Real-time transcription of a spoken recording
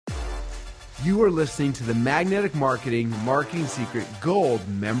You are listening to the Magnetic Marketing Marketing Secret Gold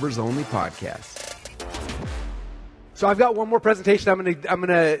Members Only podcast. So I've got one more presentation I'm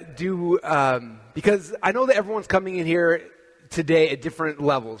gonna do because I know that everyone's coming in here today at different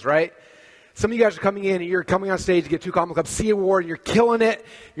levels, right? Some of you guys are coming in and you're coming on stage to get 2 Combo Club C award and you're killing it.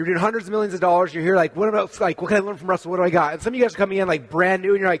 You're doing hundreds of millions of dollars. You're here like, what can I learn from Russell? What do I got? And some of you guys are coming in like brand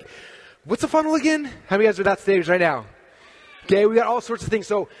new and you're like, what's a funnel again? How many of you guys are at that stage right now? Okay, we got all sorts of things.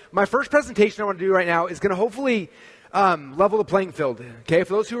 So my first presentation I want to do right now is going to hopefully level the playing field. Okay,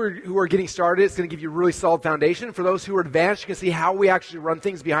 for those who are getting started, it's going to give you a really solid foundation. For those who are advanced, you can see how we actually run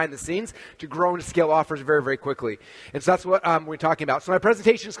things behind the scenes to grow and scale offers very, very quickly. And so that's what we're talking about. So my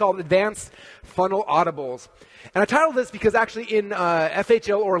presentation is called Advanced Funnel Audibles. And I titled this because actually in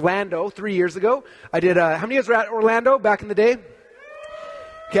FHL Orlando 3 years ago, I did, how many of you guys were at Orlando back in the day?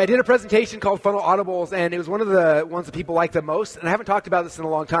 Okay, I did a presentation called Funnel Audibles, and it was one of the ones that people like the most, and I haven't talked about this in a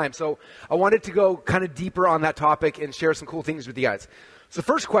long time, so I wanted to go kind of deeper on that topic and share some cool things with you guys. So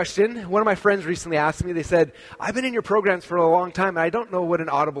first question, one of my friends recently asked me, they said, I've been in your programs for a long time, and I don't know what an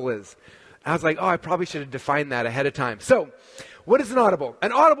audible is. And I was like, I probably should have defined that ahead of time. So, what is an audible?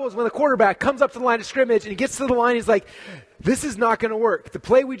 An audible is when the quarterback comes up to the line of scrimmage, and he gets to the line, he's like, this is not going to work. The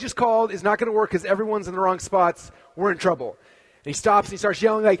play we just called is not going to work because everyone's in the wrong spots. We're in trouble. And he stops and he starts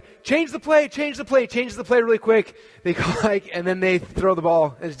yelling like, change the play really quick. They go and then they throw the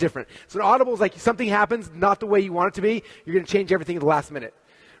ball and it's different. So an audible is like something happens not the way you want it to be. You're going to change everything at the last minute,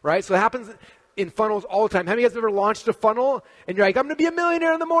 right? So it happens in funnels all the time. How many of you guys have ever launched a funnel and you're like, I'm going to be a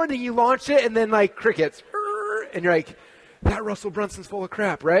millionaire in the morning. You launch it and then like crickets. And you're like, that Russell Brunson's full of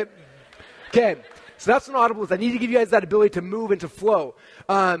crap, right? Okay. So that's what an audible is. I need to give you guys that ability to move and to flow.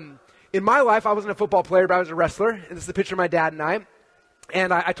 In my life, I wasn't a football player, but I was a wrestler. And this is a picture of my dad and I.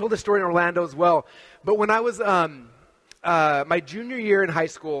 And I told this story in Orlando as well. But when I was my junior year in high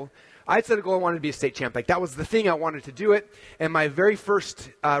school, I had set a goal I wanted to be a state champ. Like, that was the thing. I wanted to do it. And my very first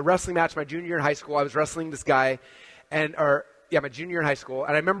wrestling match, my junior year in high school, I was wrestling this guy. My junior year in high school.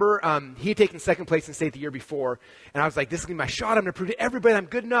 And I remember he had taken second place in state the year before. And I was like, this is going to be my shot. I'm going to prove to everybody I'm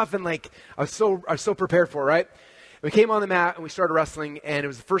good enough. And, like, I was so prepared for it, right? We came on the mat and we started wrestling, and it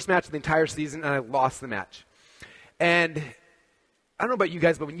was the first match of the entire season, and I lost the match. And I don't know about you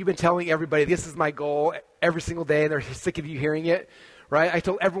guys, but when you've been telling everybody, this is my goal every single day, and they're sick of you hearing it, right? I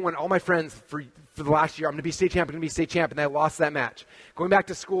told everyone, all my friends, for the last year, I'm going to be state champ, and I lost that match. Going back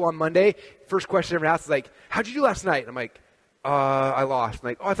to school on Monday, first question everyone asks is like, how'd you do last night? I'm like, I lost. I'm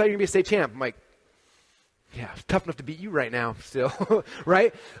like, I thought you were going to be a state champ. I'm like, yeah, it's tough enough to beat you right now still,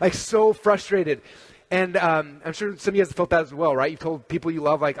 right? Like, so frustrated. And I'm sure some of you guys have felt that as well, right? You've told people you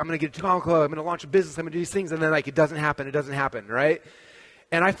love, like, I'm going to get a 2 Combo Club, I'm going to launch a business, I'm going to do these things, and then, like, it doesn't happen, right?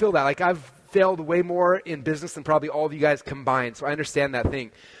 And I feel that. Like, I've failed way more in business than probably all of you guys combined, so I understand that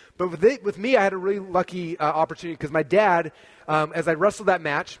thing. But with me, I had a really lucky opportunity because my dad, as I wrestled that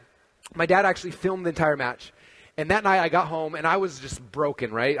match, my dad actually filmed the entire match. And that night I got home, and I was just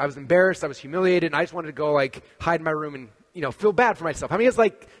broken, right? I was embarrassed, I was humiliated, and I just wanted to go, like, hide in my room and feel bad for myself. How many of you guys,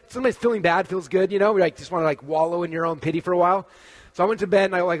 like, sometimes feeling bad feels good, We like just want to, like, wallow in your own pity for a while. So I went to bed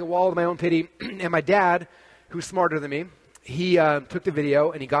and I, like, wallowed in my own pity. And my dad, who's smarter than me, he took the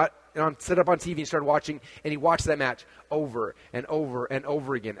video and he got set up on TV and started watching, and he watched that match over and over and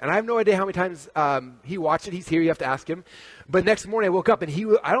over again. And I have no idea how many times he watched it. He's here. You have to ask him. But next morning I woke up and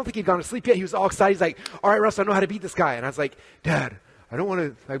I don't think he'd gone to sleep yet. He was all excited. He's like, all right, Russell, I know how to beat this guy. And I was like, Dad, I don't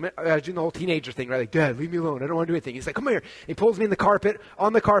want to, I was doing the whole teenager thing, right? Like, Dad, leave me alone. I don't want to do anything. He's like, come here. And he pulls me on the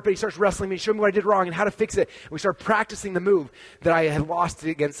carpet. He starts wrestling me, showing me what I did wrong and how to fix it. And we start practicing the move that I had lost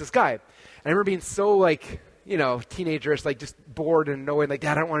against this guy. And I remember being so, like, teenagerish, like, just bored and knowing, like,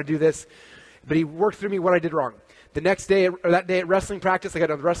 Dad, I don't want to do this. But he worked through me what I did wrong. The next day, or that day at wrestling practice, I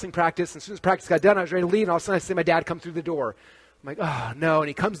got out of wrestling practice. And as soon as practice got done, I was ready to leave. And all of a sudden, I see my dad come through the door. I'm like, oh, no. And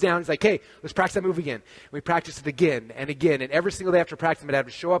he comes down. He's like, hey, let's practice that move again. And we practice it again and again. And every single day after practice, my dad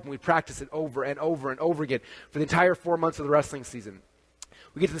would show up, and we'd practice it over and over and over again for the entire 4 months of the wrestling season.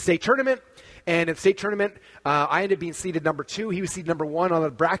 We get to the state tournament. And in the state tournament, I ended up being seeded number 2. He was seeded number 1 on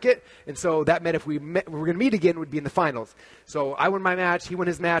the bracket. And so that meant if we were going to meet again, we'd be in the finals. So I won my match. He won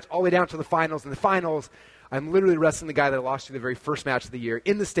his match all the way down to the finals. In the finals, I'm literally wrestling the guy that I lost to the very first match of the year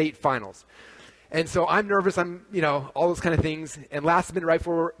in the state finals. And so I'm nervous. I'm, all those kind of things. And last minute, right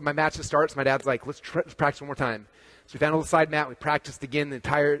before my match starts, my dad's like, let's practice one more time. So we found a little side mat. We practiced again,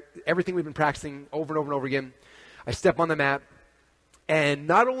 everything we've been practicing over and over and over again. I step on the mat. And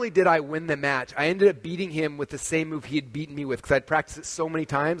not only did I win the match, I ended up beating him with the same move he had beaten me with because I'd practiced it so many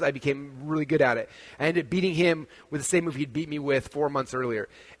times, I became really good at it. I ended up beating him with the same move he'd beat me with 4 months earlier.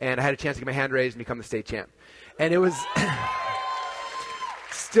 And I had a chance to get my hand raised and become the state champ. And it was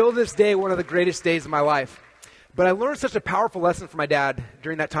Still this day, one of the greatest days of my life. But I learned such a powerful lesson from my dad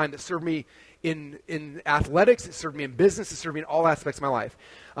during that time that served me in athletics, it served me in business, it served me in all aspects of my life.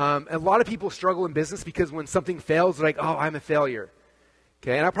 A lot of people struggle in business because when something fails, they're like, oh, I'm a failure.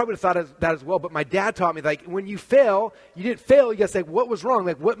 Okay, and I probably would have thought of that as well, but my dad taught me, like, when you fail, you didn't fail, you got to say, what was wrong?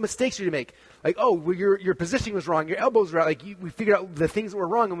 Like, what mistakes did you make? Like, oh, well, your positioning was wrong, your elbows were out. Like, we figured out the things that were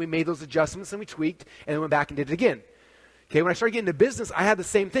wrong, and we made those adjustments, and we tweaked, and then went back and did it again. Okay, when I started getting into business, I had the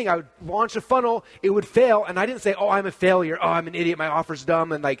same thing. I would launch a funnel, it would fail, and I didn't say, oh, I'm a failure, oh, I'm an idiot, my offer's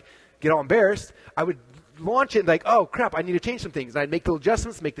dumb, and, like, get all embarrassed. I would launch it and like, oh, crap, I need to change some things. And I'd make the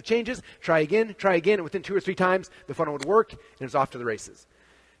adjustments, make the changes, try again, and within 2 or 3 times, the funnel would work, and it was off to the races.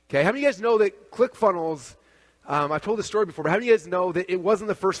 Okay, how many of you guys know that ClickFunnels, I've told this story before, but how many of you guys know that it wasn't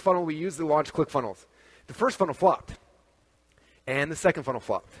the first funnel we used to launch ClickFunnels? The first funnel flopped, and the second funnel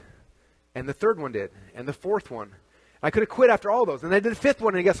flopped, and the third one did, and the fourth one. I could have quit after all those, and I did the fifth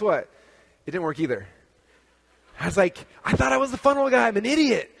one, and guess what? It didn't work either. I was like, I thought I was the funnel guy, I'm an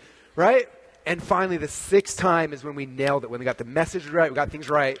idiot, right? And finally, the 6th time is when we nailed it, when we got the message right, we got things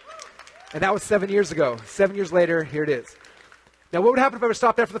right, and that was 7 years ago. 7 years later, here it is. Now, what would happen if I were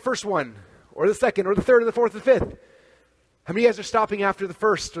stopped after the first one, or the second, or the third, or the fourth, or the fifth? How many of you guys are stopping after the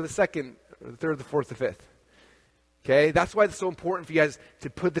first, or the second, or the third, or the fourth, or the fifth? Okay, that's why it's so important for you guys to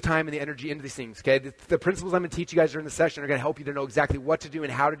put the time and the energy into these things. Okay, the principles I'm going to teach you guys during the session are going to help you to know exactly what to do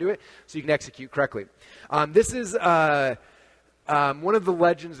and how to do it so you can execute correctly. This is one of the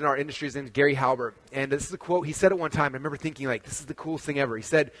legends in our industry. His name is Gary Halbert, and this is a quote. He said it one time. I remember thinking, like, this is the coolest thing ever. He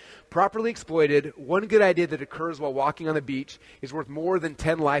said, properly exploited, one good idea that occurs while walking on the beach is worth more than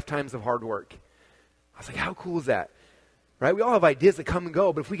 10 lifetimes of hard work. I was like, how cool is that? Right? We all have ideas that come and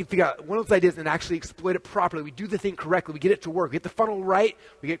go, but if we can figure out one of those ideas and actually exploit it properly, we do the thing correctly, we get it to work, we get the funnel right,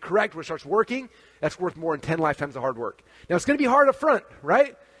 we get it correct, where it starts working, that's worth more than 10 lifetimes of hard work. Now, it's going to be hard up front,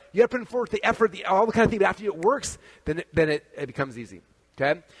 right? You got to put forth the effort, all the kind of thing, but after it works, then it becomes easy,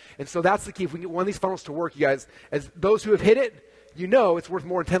 okay? And so that's the key. If we can get one of these funnels to work, you guys, as those who have hit it, you know it's worth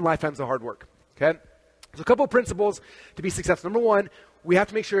more than 10 lifetimes of hard work, okay? So a couple of principles to be successful. Number one, we have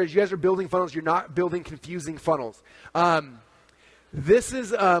to make sure as you guys are building funnels, you're not building confusing funnels. This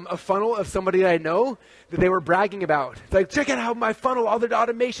is a funnel of somebody that I know that they were bragging about. It's like, check out how my funnel, all the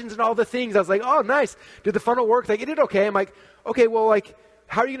automations and all the things. I was like, oh, nice. Did the funnel work? Like, it did okay. I'm like, okay, well, like,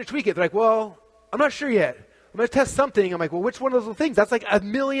 how are you going to tweak it? They're like, well, I'm not sure yet. I'm going to test something. I'm like, well, which one of those little things? That's like a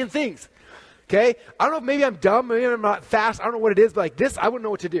million things. Okay? I don't know if maybe I'm dumb, maybe I'm not fast. I don't know what it is, but like this, I wouldn't know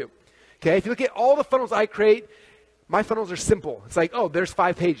what to do. Okay? If you look at all the funnels I create, my funnels are simple. It's like, oh, there's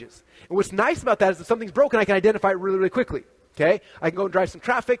 5 pages. And what's nice about that is if something's broken, I can identify it really, really quickly. Okay? I can go and drive some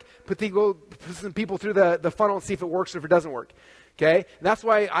traffic, put some people through the funnel and see if it works or if it doesn't work. Okay? And that's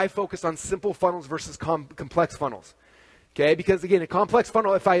why I focus on simple funnels versus complex funnels. Okay? Because again, a complex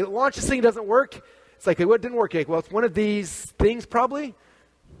funnel, if I launch this thing, it doesn't work, it's like, what didn't work? Well, it's one of these things probably.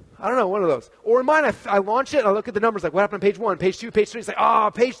 I don't know, one of those. Or in mine, I launch it, I look at the numbers, like what happened on page 1, page 2, page 3. It's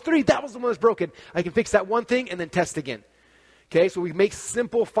like, page 3, that was the one that's broken. I can fix that one thing and then test again. Okay? So we make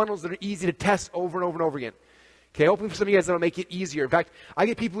simple funnels that are easy to test over and over and over again. Okay, hopefully for some of you guys that'll make it easier. In fact, I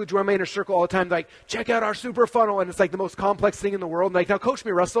get people who join my inner circle all the time, like, check out our super funnel, and it's like the most complex thing in the world. And like, now coach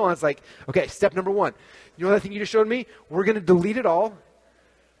me, Russell. And it's like, okay, step number 1. You know that thing you just showed me? We're going to delete it all.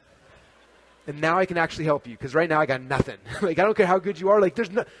 And now I can actually help you, because right now I got nothing. Like, I don't care how good you are. Like,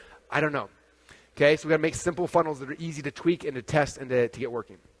 I don't know. Okay, so we got to make simple funnels that are easy to tweak and to test and to get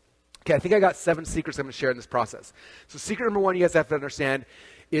working. Okay, I think I got 7 secrets I'm going to share in this process. So secret number 1 you guys have to understand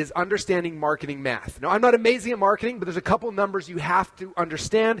is understanding marketing math. Now, I'm not amazing at marketing, but there's a couple numbers you have to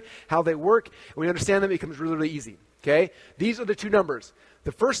understand how they work. And when you understand them, it becomes really, really easy. Okay? These are the 2 numbers.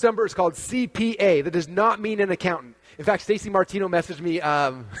 The first number is called CPA. That does not mean an accountant. In fact, Stacy Martino messaged me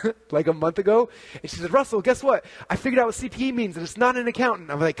like a month ago, and she said, Russell, guess what? I figured out what CPA means, and it's not an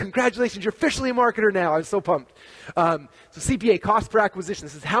accountant. I'm like, congratulations, you're officially a marketer now. I'm so pumped. So CPA, cost per acquisition.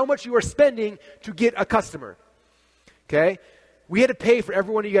 This is how much you are spending to get a customer. Okay? We had to pay for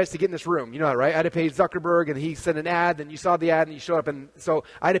every one of you guys to get in this room. You know that, right? I had to pay Zuckerberg, and he sent an ad, and you saw the ad, and you showed up. And so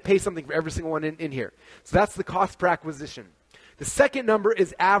I had to pay something for every single one in here. So that's the cost per acquisition. The second number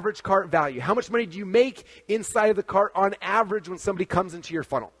is average cart value. How much money do you make inside of the cart on average when somebody comes into your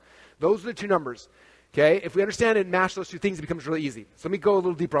funnel? Those are the 2 numbers. Okay? If we understand and match those 2 things, it becomes really easy. So let me go a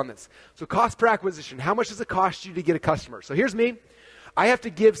little deeper on this. So cost per acquisition. How much does it cost you to get a customer? So here's me. I have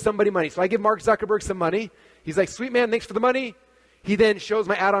to give somebody money. So I give Mark Zuckerberg some money. He's like, sweet man, thanks for the money. He then shows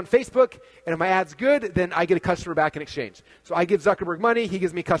my ad on Facebook, and if my ad's good, then I get a customer back in exchange. So I give Zuckerberg money, he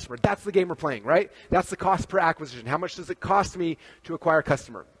gives me a customer. That's the game we're playing, right? That's the cost per acquisition. How much does it cost me to acquire a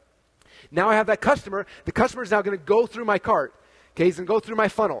customer? Now I have that customer. The customer is now going to go through my cart. Okay, he's going to go through my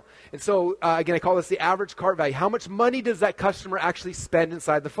funnel. And so, again, I call this the average cart value. How much money does that customer actually spend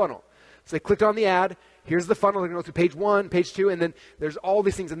inside the funnel? So they clicked on the ad. Here's the funnel. They're going to go through page 1, page 2, and then there's all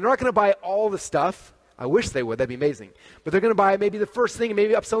these things. And they're not going to buy all the stuff. I wish they would. That'd be amazing. But they're going to buy maybe the first thing, and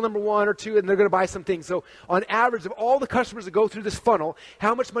maybe upsell number 1 or 2, and they're going to buy some things. So on average, of all the customers that go through this funnel,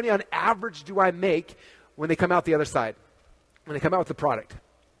 how much money on average do I make when they come out the other side, when they come out with the product?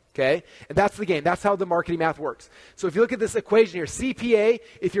 Okay? And that's the game. That's how the marketing math works. So if you look at this equation here, CPA,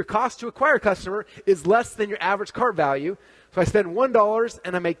 if your cost to acquire a customer is less than your average cart value, so I spend $1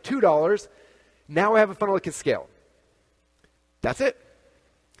 and I make $2, now I have a funnel that can scale. That's it.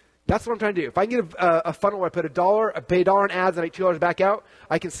 That's what I'm trying to do. If I can get a funnel where I put $1, I pay $1 in ads, and I make $2 back out,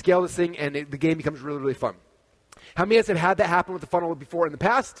 I can scale this thing, and the game becomes really, really fun. How many of us have had that happen with the funnel before in the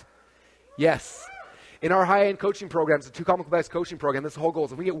past? Yes. In our high-end coaching programs, the 2 Comma Club coaching program, that's the whole goal.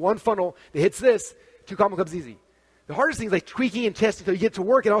 So if we get one funnel that hits this, 2 Comma Club's easy. The hardest thing is like tweaking and testing until you get to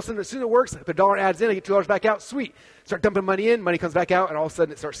work, and all of a sudden, as soon as it works, I put $1 in ads in, I get $2 back out, sweet. Start dumping money in, money comes back out, and all of a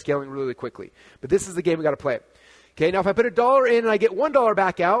sudden it starts scaling really, really quickly. But this is the game we got to play. Okay, now if I put $1 in and I get $1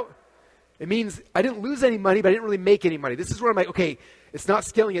 back out, it means I didn't lose any money, but I didn't really make any money. This is where I'm like, okay, it's not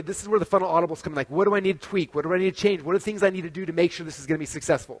scaling yet. This is where the funnel audibles come in. Like, what do I need to tweak? What do I need to change? What are the things I need to do to make sure this is going to be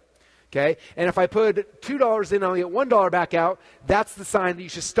successful? Okay? And if I put $2 in and I only get $1 back out, that's the sign that you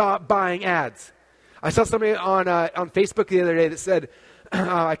should stop buying ads. I saw somebody on Facebook the other day that said,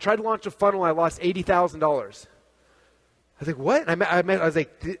 I tried to launch a funnel and I lost $80,000. I was like, what? I was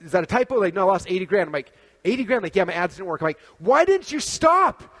like, is that a typo? Like, no, I lost 80 grand. I'm like, 80 grand? Like, yeah, my ads didn't work. I'm like, why didn't you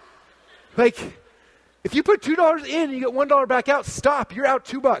stop? Like, if you put $2 in and you get $1 back out, stop. You're out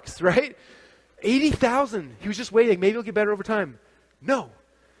 $2, right? 80,000. He was just waiting. Maybe it'll get better over time. No.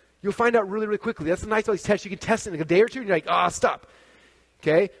 You'll find out really, really quickly. That's the nice about these tests. You can test it in a day or two, and you're like, stop.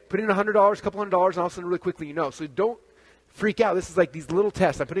 Okay? Put in $100, a couple $100, and all of a sudden really quickly you know. So don't freak out. This is like these little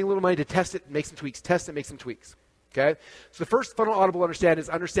tests. I'm putting a little money to test it, make some tweaks. Test it, make some tweaks. Okay? So the first funnel audible understand is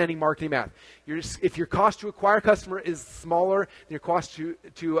understanding marketing math. If your cost to acquire a customer is smaller than your cost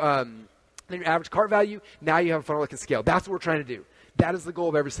than your average cart value, now you have a funnel that can scale. That's what we're trying to do. That is the goal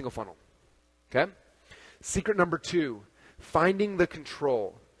of every single funnel. Okay? Secret number 2, finding the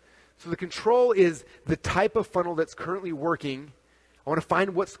control. So the control is the type of funnel that's currently working. I want to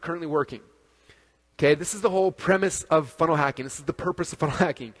find what's currently working. Okay, this is the whole premise of funnel hacking. This is the purpose of funnel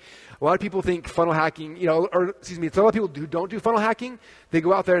hacking. A lot of people think funnel hacking, it's a lot of people who don't do funnel hacking. They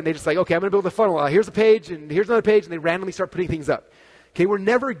go out there and they just like, okay, I'm going to build a funnel. Here's a page and here's another page, and they randomly start putting things up. Okay, we're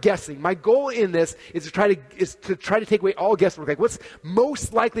never guessing. My goal in this is to try to take away all guesswork. Like, what's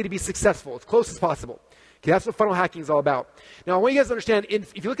most likely to be successful, as close as possible. Okay, that's what funnel hacking is all about. Now, I want you guys to understand,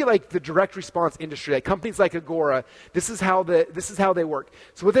 if you look at like the direct response industry, like companies like Agora, this is how they work.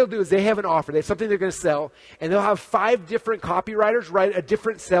 So what they'll do is they have an offer. They have something they're going to sell, and they'll have 5 different copywriters write a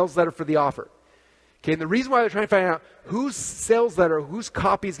different sales letter for the offer. Okay, and the reason why they're trying to find out whose sales letter, whose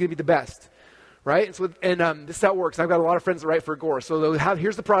copy is going to be the best, right? And so, this is how it works. I've got a lot of friends that write for Agora. So they'll have,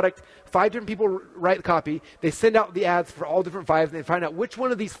 here's the product, 5 different people write the copy. They send out the ads for all different 5, and they find out which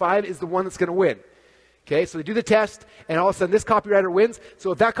one of these 5 is the one that's going to win. Okay, so they do the test, and all of a sudden this copywriter wins.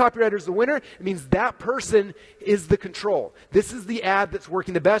 So if that copywriter is the winner, it means that person is the control. This is the ad that's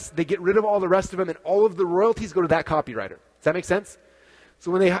working the best. They get rid of all the rest of them, and all of the royalties go to that copywriter. Does that make sense? So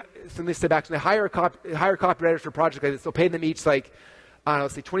when they step back, so they hire copywriters for a project like this, they'll pay them each like, I don't know,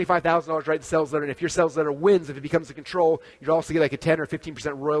 let's say $25,000 to write the sales letter, and if your sales letter wins, if it becomes a control, you'd also get like a 10 or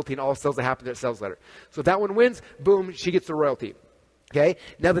 15% royalty in all sales that happen to that sales letter. So if that one wins, boom, she gets the royalty. Okay.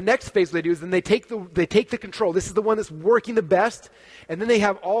 Now the next phase they do is then they take the control. This is the one that's working the best, and then they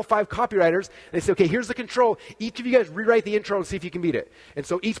have all 5 copywriters. And they say, okay, here's the control. Each of you guys rewrite the intro and see if you can beat it. And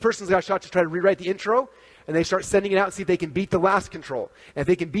so each person's got a shot to try to rewrite the intro, and they start sending it out and see if they can beat the last control. And if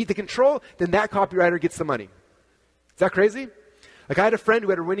they can beat the control, then that copywriter gets the money. Is that crazy? Like I had a friend who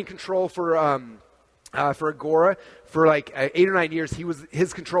had a winning control for Agora for like 8 or 9 years.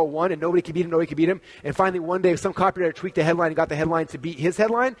 His control won, and nobody could beat him. And finally one day some copywriter tweaked the headline and got the headline to beat his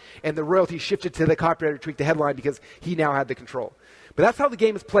headline, and the royalty shifted to the copywriter who tweaked the headline because he now had the control. But that's how the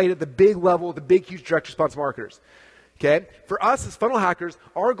game is played at the big level, the big, huge direct response marketers. Okay? For us as funnel hackers,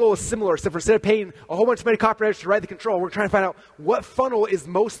 our goal is similar, except for instead of paying a whole bunch of money copywriters to write the control, we're trying to find out what funnel is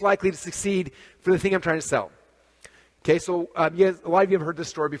most likely to succeed for the thing I'm trying to sell. Okay, so a lot of you have heard this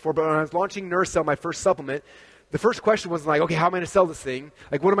story before, but when I was launching NurseCell, my first supplement, the first question wasn't like, okay, how am I going to sell this thing?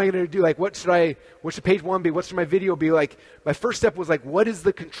 Like, what am I going to do? Like, what should page 1 be? What should my video be? Like, my first step was like, what is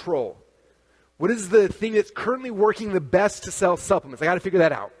the control? What is the thing that's currently working the best to sell supplements? I got to figure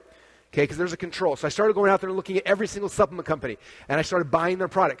that out. Okay, because there's a control. So I started going out there and looking at every single supplement company, and I started buying their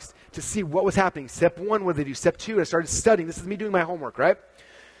products to see what was happening. Step 1, what did they do? Step 2, I started studying. This is me doing my homework, right?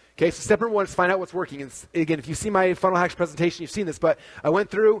 Okay, so step number 1 is find out what's working. And again, if you see my funnel hacks presentation, you've seen this, but I went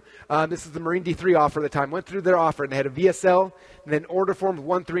through, this is the Marine D3 offer at the time, went through their offer, and they had a VSL, and then order forms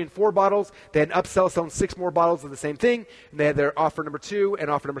 1, 3, and 4 bottles. They had an upsell selling 6 more bottles of the same thing, and they had their offer number 2 and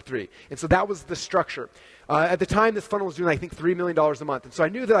offer number 3. And so that was the structure. At the time, this funnel was doing, I think, $3 million a month. And so I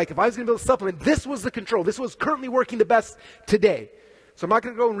knew that if I was going to build a supplement, this was the control. This was currently working the best today. So I'm not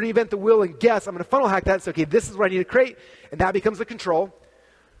going to go and reinvent the wheel and guess. I'm going to funnel hack that. So, okay, this is what I need to create, and that becomes the control.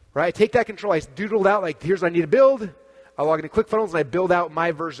 Right? I take that control, I doodled out, here's what I need to build. I log into ClickFunnels, and I build out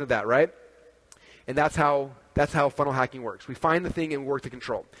my version of that, right? And that's how funnel hacking works. We find the thing and work the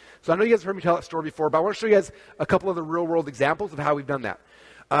control. So I know you guys have heard me tell that story before, but I want to show you guys a couple of the real-world examples of how we've done that.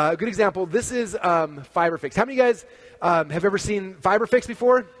 A good example, this is FiberFix. How many of you guys have ever seen FiberFix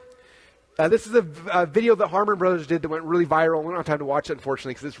before? This is a video that Harmon Brothers did that went really viral. We don't have time to watch it,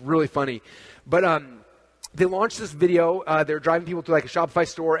 unfortunately, because it's really funny. But they launched this video. They were driving people to a Shopify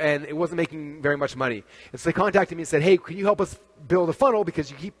store, and it wasn't making very much money. And so they contacted me and said, hey, can you help us build a funnel?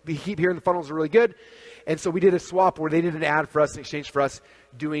 Because you keep hearing the funnels are really good. And so we did a swap where they did an ad for us in exchange for us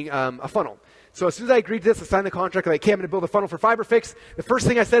doing a funnel. So as soon as I agreed to this, I signed the contract. I'm okay, I'm going to build a funnel for FiberFix. The first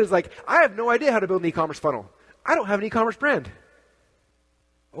thing I said is I have no idea how to build an e-commerce funnel. I don't have an e-commerce brand.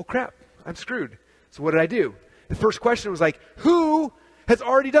 Oh, crap. I'm screwed. So what did I do? The first question was who has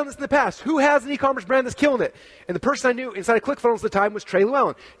already done this in the past? Who has an e-commerce brand that's killing it? And the person I knew inside of ClickFunnels at the time was Trey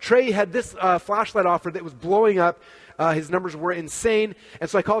Llewellyn. Trey had this flashlight offer that was blowing up. His numbers were insane. And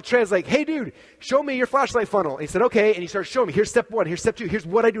so I called Trey. I was like, hey, dude, show me your flashlight funnel. And he said, okay. And he started showing me. Here's step 1. Here's step 2. Here's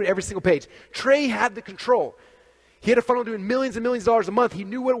what I do at every single page. Trey had the control. He had a funnel doing millions and millions of dollars a month. He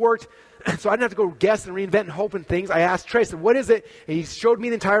knew what worked. So I didn't have to go guess and reinvent and hope and things. I asked Trey, I said, what is it? And he showed me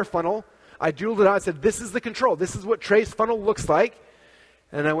the entire funnel. I doodled it out. I said, this is the control. This is what Trey's funnel looks like.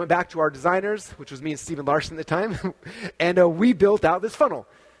 And I went back to our designers, which was me and Stephen Larson at the time, and we built out this funnel,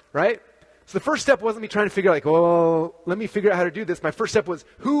 right? So the first step wasn't me trying to figure out, let me figure out how to do this. My first step was,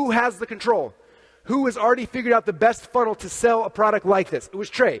 who has the control? Who has already figured out the best funnel to sell a product like this? It was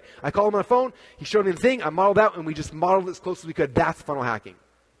Trey. I called him on the phone. He showed me the thing. I modeled out, and we just modeled it as close as we could. That's funnel hacking.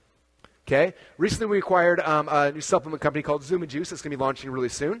 Okay. Recently, we acquired a new supplement company called Zoom and Juice. It's going to be launching really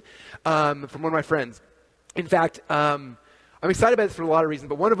soon from one of my friends. In fact, I'm excited about this for a lot of reasons,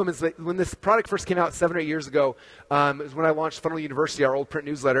 but one of them is that when this product first came out 7 or 8 years ago, is when I launched Funnel University, our old print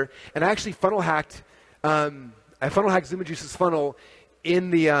newsletter, and I actually funnel hacked Zoom and Juice's funnel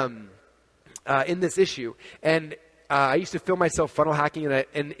in this issue. And I used to film myself funnel hacking,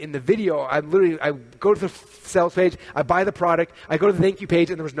 and in the video, I go to the sales page, I buy the product, I go to the thank you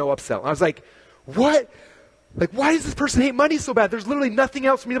page, and there was no upsell. I was like, what? Why does this person hate money so bad? There's literally nothing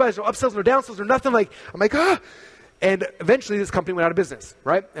else for me to buy. There's no upsells, no downsells, or nothing. I'm like, ah. And eventually this company went out of business,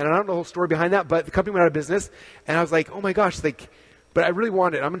 right? And I don't know the whole story behind that, but the company went out of business. And I was like, oh my gosh, but I really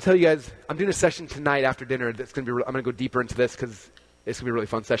want it. I'm going to tell you guys, I'm doing a session tonight after dinner that's going to be, I'm going to go deeper into this because it's going to be a really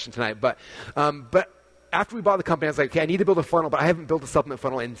fun session tonight. But after we bought the company, I was like, okay, I need to build a funnel, but I haven't built a supplement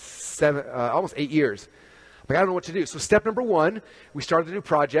funnel in almost 8 years. I don't know what to do. So step number 1, we started a new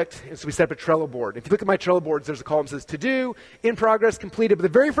project, and so we set up a Trello board. If you look at my Trello boards, there's a column that says to do, in progress, completed. But the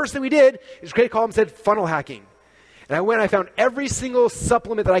very first thing we did is create a column that said funnel hacking. And I went and I found every single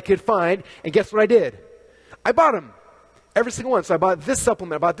supplement that I could find, and guess what I did? I bought them. Every single one. So I bought this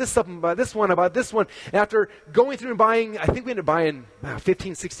supplement, I bought this supplement, I bought this one, I bought this one. And after going through and buying, I think we ended up buying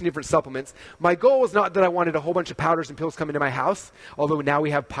 15, 16 different supplements. My goal was not that I wanted a whole bunch of powders and pills coming to my house, although now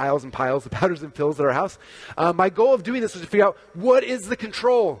we have piles and piles of powders and pills at our house. My goal of doing this was to figure out, what is the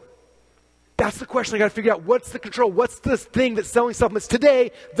control? That's the question I got to figure out. What's the control? What's this thing that's selling supplements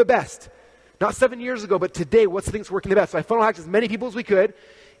today the best? Not 7 years ago, but today, what's the thing that's working the best? So I funnel hacked as many people as we could.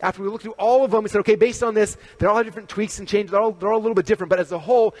 After we looked through all of them, we said, okay, based on this, they all have different tweaks and changes. They're all a little bit different, but as a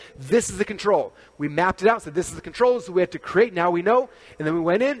whole, this is the control. We mapped it out, said this is the control, so we have to create, now we know. And then we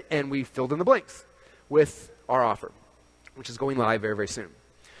went in and we filled in the blanks with our offer, which is going live very, very soon.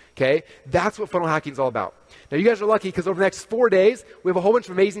 Okay? That's what funnel hacking is all about. Now, you guys are lucky because over the next 4 days, we have a whole bunch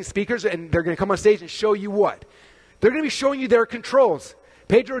of amazing speakers, and they're going to come on stage and show you what? They're going to be showing you their controls.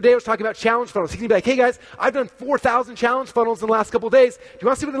 Pedro Rodeo was talking about challenge funnels. He's going to be like, hey guys, I've done 4,000 challenge funnels in the last couple of days. Do you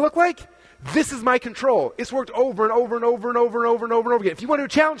want to see what they look like? This is my control. It's worked over and over and over and over and over and over and over again. If you want to do a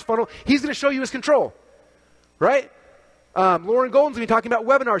challenge funnel, he's going to show you his control. Right? Lauren Golden's going to be talking about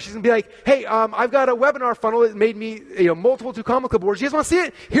webinars. She's going to be like, hey, I've got a webinar funnel that made me multiple 2 comic boards. You guys want to see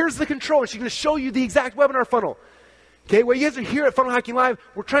it? Here's the control. And she's going to show you the exact webinar funnel. Okay, well, you guys are here at Funnel Hacking Live.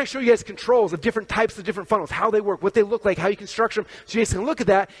 We're trying to show you guys controls of different types of different funnels, how they work, what they look like, how you can structure them, so you guys can look at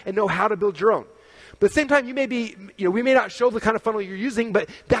that and know how to build your own. But at the same time, we may not show the kind of funnel you're using, but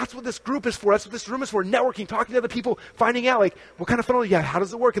that's what this group is for. That's what this room is for. Networking, talking to other people, finding out like what kind of funnel you have, how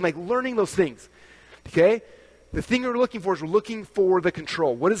does it work, and like learning those things. Okay? The thing we're looking for is we're looking for the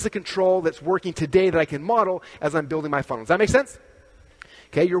control. What is the control that's working today that I can model as I'm building my funnel? Does that make sense?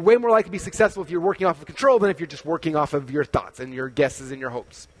 Okay, you're way more likely to be successful if you're working off of control than if you're just working off of your thoughts and your guesses and your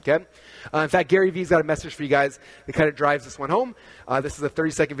hopes. Okay? In fact, Gary Vee's got a message for you guys that kind of drives this one home. This is a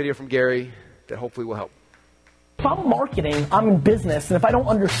 30-second video from Gary that hopefully will help. If I'm marketing, I'm in business, and if I don't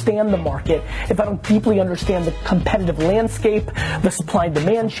understand the market, if I don't deeply understand the competitive landscape, the supply and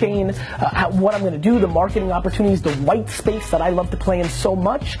demand chain, what I'm going to do, the marketing opportunities, the white space that I love to play in so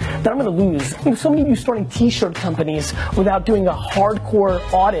much, then I'm going to lose. So many of you starting t-shirt companies without doing a hardcore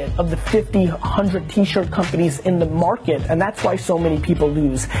audit of the 50, 100 t-shirt companies in the market, and that's why so many people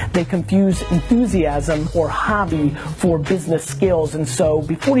lose. They confuse enthusiasm or hobby for business skills, and so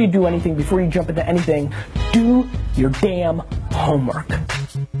before you do anything, before you jump into anything, do your damn homework.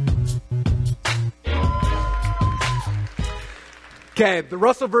 Okay, the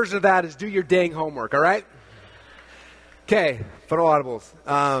Russell version of that is do your dang homework, all right? Okay, Funnel Audibles.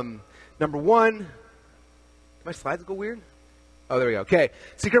 Number one, did my slides go weird? Oh, there we go. Okay,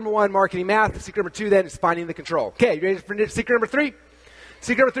 secret number one, marketing math. Secret number two then is finding the control. Okay, you ready for secret number three?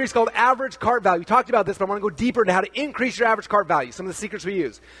 Secret number three is called average cart value. We talked about this, but I want to go deeper into how to increase your average cart value, some of the secrets we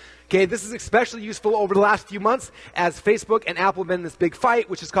use. Okay, this is especially useful over the last few months as Facebook and Apple have been in this big fight,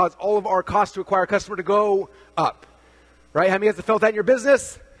 which has caused all of our costs to acquire a customer to go up. Right? How many of you guys have felt that in your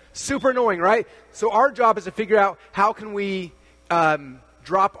business? Super annoying, right? So our job is to figure out how can we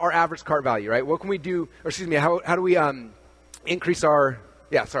drop our average cart value, right? What can we do, or excuse me, how do we increase our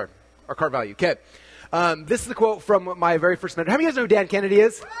cart value? Okay. This is a quote from my very first mentor. How many of you guys know who Dan Kennedy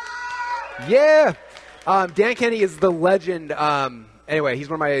is? Yeah. Dan Kennedy is the legend. Anyway, he's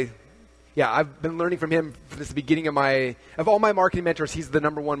one of my... Yeah, I've been learning from him since the beginning of all my marketing mentors. He's the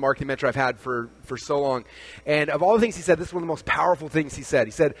number one marketing mentor I've had for so long. And of all the things he said, this is one of the most powerful things he said.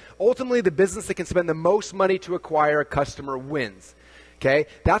 He said, ultimately, the business that can spend the most money to acquire a customer wins. Okay?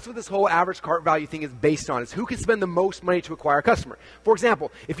 That's what this whole average cart value thing is based on, is who can spend the most money to acquire a customer. For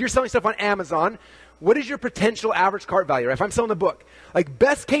example, if you're selling stuff on Amazon, what is your potential average cart value? Right? If I'm selling a book, like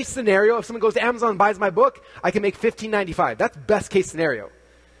best case scenario, if someone goes to Amazon and buys my book, I can make $15.95. That's best case scenario.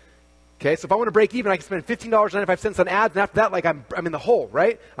 Okay, so if I want to break even, I can spend $15.95 on ads, and after that, like I'm in the hole,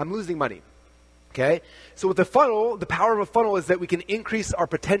 right? I'm losing money. Okay, so with the funnel, the power of a funnel is that we can increase our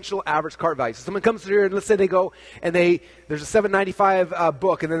potential average cart value. So someone comes through here, and let's say they go and there's a $7.95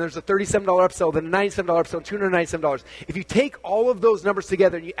 book, and then there's a $37 upsell, then a $97 upsell, $297. If you take all of those numbers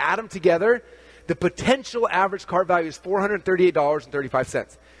together and you add them together, the potential average cart value is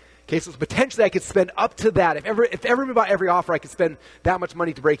 $438.35. Okay, so potentially I could spend up to that. If everyone bought every offer, I could spend that much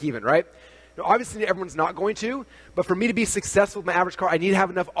money to break even, right? Now, obviously, everyone's not going to, but for me to be successful with my average cart, I need to have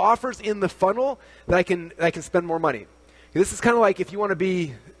enough offers in the funnel that I can spend more money. This is kind of like if you want to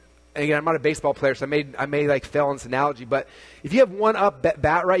be, and again, I'm not a baseball player, so I may like fail on this analogy, but if you have one up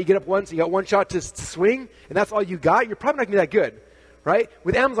bat, right, you get up once, you got one shot to swing, and that's all you got, you're probably not going to be that good. Right?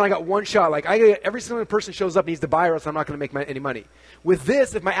 With Amazon, I got one shot. Like every single person shows up needs to buy, or else I'm not going to make any money. With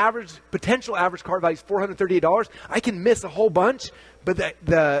this, if my potential average cart value is $438, I can miss a whole bunch, but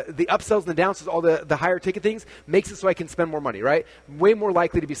the upsells and the downsells, all the higher ticket things, makes it so I can spend more money, right? Way more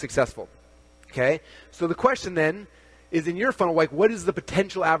likely to be successful. Okay? So the question then is, in your funnel, like, what is the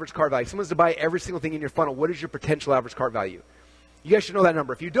potential average cart value? If someone's to buy every single thing in your funnel, what is your potential average cart value? You guys should know that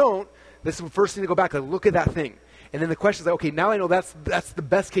number. If you don't, this is the first thing to go back and look at that thing. And then the question is like, okay, now I know that's the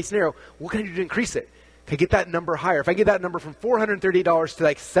best case scenario. What can I do to increase it? Can I get that number higher? If I get that number from $438 to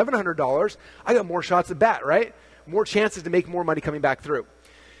like $700, I got more shots at bat, right? More chances to make more money coming back through.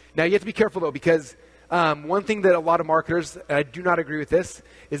 Now, you have to be careful, though, because one thing that a lot of marketers, and I do not agree with this,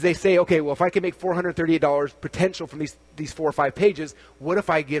 is they say, okay, well, if I can make $438 potential from these 4 or 5 pages, what if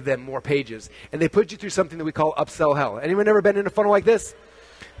I give them more pages? And they put you through something that we call upsell hell. Anyone ever been in a funnel like this?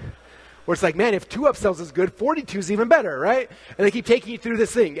 Where it's like, man, if 2 upsells is good, 42 is even better, right? And they keep taking you through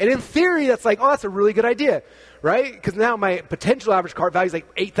this thing. And in theory, that's like, oh, that's a really good idea, right? Because now my potential average cart value is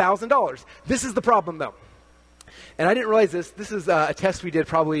like $8,000. This is the problem, though. And I didn't realize this. This is a test we did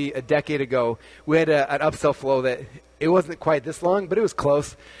probably a decade ago. We had an upsell flow that it wasn't quite this long, but it was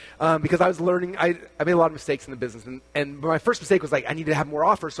close because I was learning. I made a lot of mistakes in the business. And my first mistake was like, I need to have more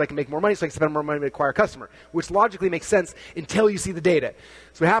offers so I can make more money, so I can spend more money to acquire a customer, which logically makes sense until you see the data.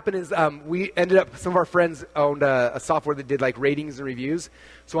 So what happened is we ended up, some of our friends owned a software that did like ratings and reviews.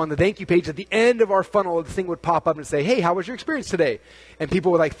 So on the thank you page at the end of our funnel, the thing would pop up and say, hey, how was your experience today? And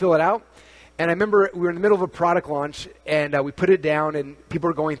people would like fill it out. And I remember we were in the middle of a product launch, and we put it down, and people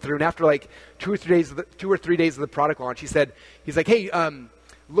were going through. And after like 2 or 3 days of the product launch, he's like, hey,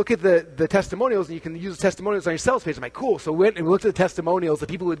 look at the testimonials, and you can use the testimonials on your sales page. I'm like, cool. So we went and we looked at the testimonials, the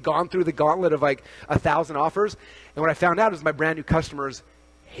people who had gone through the gauntlet of like 1,000 offers. And what I found out is my brand new customers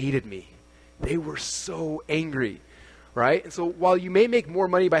hated me. They were so angry, right? And so while you may make more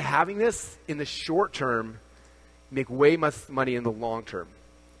money by having this in the short term, you make way less money in the long term.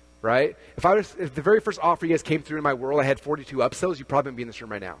 Right? If the very first offer you guys came through in my world, I had 42 upsells, you'd probably be in this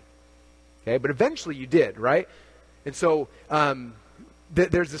room right now. Okay? But eventually you did, right? And so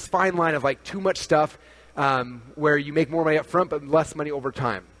there's this fine line of like too much stuff where you make more money up front but less money over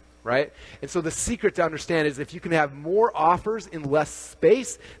time, right? And so the secret to understand is if you can have more offers in less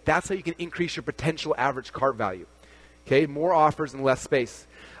space, that's how you can increase your potential average cart value. Okay? More offers in less space.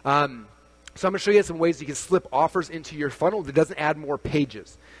 So I'm going to show you some ways you can slip offers into your funnel that doesn't add more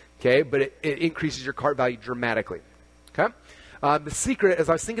pages. Okay, but it increases your cart value dramatically. Okay, the secret, as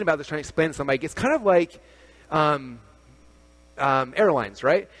I was thinking about this, trying to explain to somebody, it's kind of like airlines,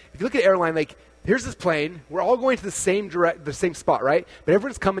 right? If you look at airline, like here's this plane, we're all going to the same spot, right? But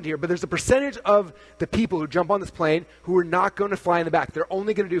everyone's coming here. But there's a percentage of the people who jump on this plane who are not going to fly in the back. They're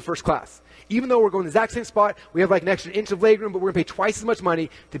only going to do first class. Even though we're going to the exact same spot, we have like an extra inch of legroom, but we're going to pay twice as much money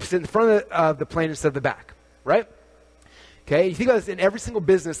to sit in front of the plane instead of the back, right? Okay, you think about this, in every single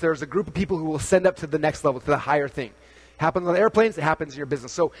business, there's a group of people who will send up to the next level, to the higher thing. Happens on airplanes, it happens in your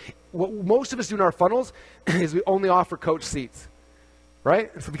business. So what most of us do in our funnels is we only offer coach seats,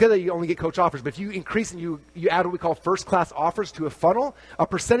 right? So because of that, you only get coach offers. But if you increase and you add what we call first-class offers to a funnel, a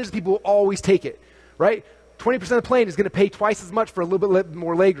percentage of people will always take it, right? 20% of the plane is going to pay twice as much for a little bit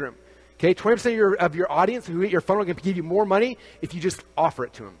more legroom. Okay, 20% of your audience who hit your funnel are going to give you more money if you just offer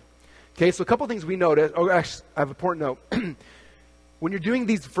it to them. Okay, so a couple things we noticed. Oh, actually, I have an important note. When you're doing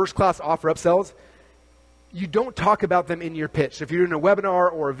these first-class offer upsells, you don't talk about them in your pitch. If you're doing a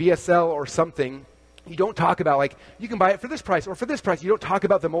webinar or a VSL or something, you don't talk about, like, you can buy it for this price or for this price. You don't talk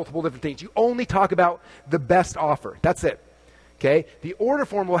about the multiple different things. You only talk about the best offer. That's it. Okay? The order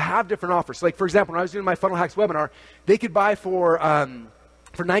form will have different offers. So, like, for example, when I was doing my Funnel Hacks webinar, they could buy for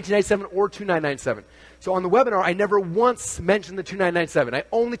 $19.97 or $29.97. So on the webinar, I never once mentioned the $29.97. I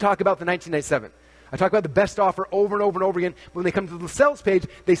only talk about the $19.97. I talk about the best offer over and over and over again. When they come to the sales page,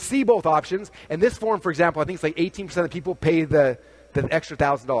 they see both options. And this form, for example, I think it's like 18% of the people pay the extra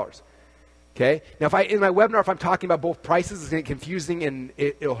 $1,000. Okay? Now, in my webinar, if I'm talking about both prices, it's going to get confusing and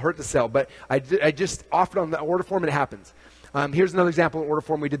it'll hurt the sell. But I just offered on the order form and it happens. Here's another example of order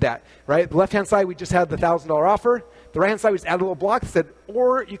form we did that. Right? The left-hand side, we just had the $1,000 offer. The right-hand side, we just added a little block that said,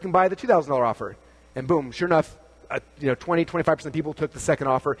 or you can buy the $2,000 offer. And boom, sure enough, 20, 25% of people took the second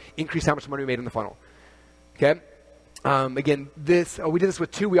offer, increased how much money we made in the funnel. Okay? Again, we did this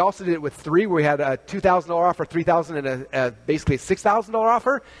with 2. We also did it with 3, where we had a $2,000 offer, $3,000, and basically a $6,000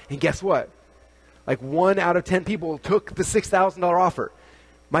 offer. And guess what? Like 1 out of 10 people took the $6,000 offer.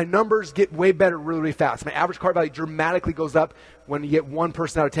 My numbers get way better really, really fast. My average cart value dramatically goes up when you get 1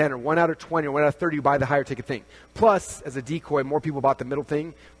 person out of 10 or 1 out of 20 or 1 out of 30 who buy the higher ticket thing. Plus, as a decoy, more people bought the middle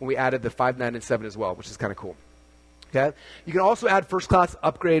thing when we added the 5, 9, and 7 as well, which is kind of cool. Okay? You can also add first-class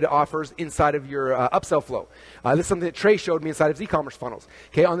upgrade offers inside of your upsell flow. This is something that Trey showed me inside of his e-commerce funnels.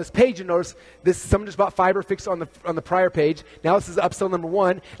 Okay, on this page, you notice someone just bought Fiber Fix on the prior page. Now this is upsell number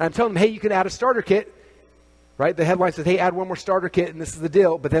 1, and I'm telling them, hey, you can add a starter kit. Right? The headline says, hey, add 1 more starter kit, and this is the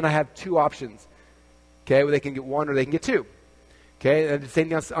deal. But then I have 2 options. Okay, where they can get 1 or they can get 2. Okay, and the same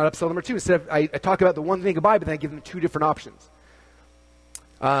thing on upsell number 2. Instead of, I talk about the one thing they can buy, but then I give them 2 different options.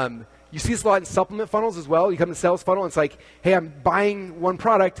 You see this a lot in supplement funnels as well. You come to sales funnel, and it's like, hey, I'm buying 1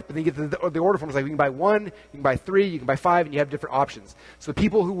 product, but then you get the order form. It's like, you can buy 1, you can buy 3, you can buy 5, and you have different options. So the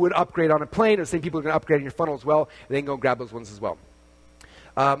people who would upgrade on a plane are the same people who are going to upgrade in your funnel as well, and they can go grab those ones as well.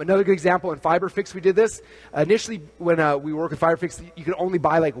 Another good example in FiberFix, we did this. Initially, when we work with FiberFix, you could only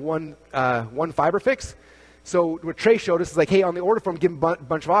buy like one FiberFix. So what Trey showed us is like, hey, on the order form, give them a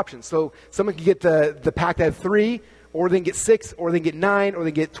bunch of options. So someone can get the pack that had 3, or they can get 6, or they can get 9, or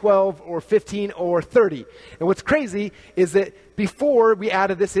they can get 12, or 15, or 30. And what's crazy is that before we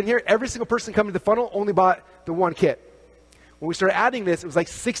added this in here, every single person coming to the funnel only bought the 1 kit. When we started adding this, it was like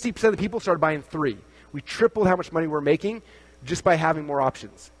 60% of the people started buying 3. We tripled how much money we're making just by having more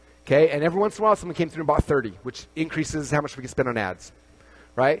options. Okay, and every once in a while, someone came through and bought 30, which increases how much we can spend on ads,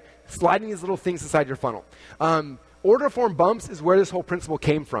 right? Sliding these little things inside your funnel. Order form bumps is where this whole principle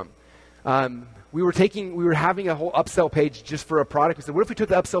came from. We were having a whole upsell page just for a product. We said, what if we took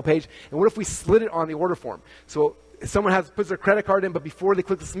the upsell page and what if we slid it on the order form? So if someone puts their credit card in, but before they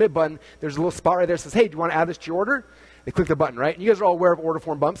click the submit button, there's a little spot right there that says, hey, do you want to add this to your order? They click the button, right? And you guys are all aware of order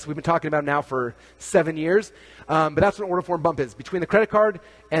form bumps. We've been talking about it now for 7 years. But that's what an order form bump is. Between the credit card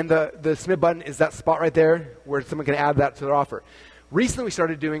and the submit button is that spot right there where someone can add that to their offer. Recently, we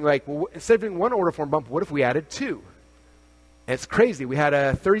started doing instead of doing one order form bump, what if we added 2? And it's crazy. We had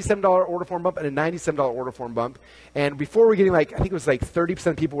a $37 order form bump and a $97 order form bump. And before we were getting I think it was 30%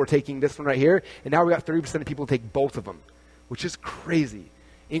 of people were taking this one right here. And now we got 30% of people take both of them, which is crazy.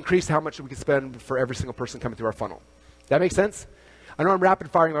 Increase how much we can spend for every single person coming through our funnel. That makes sense? I know I'm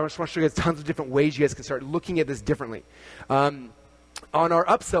rapid firing, but I just want to show you guys tons of different ways you guys can start looking at this differently. On our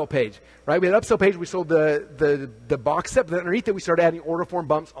upsell page, right? We had an upsell page. We sold the box set, but underneath it, we started adding order form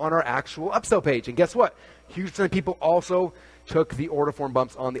bumps on our actual upsell page. And guess what? Huge percent of people also took the order form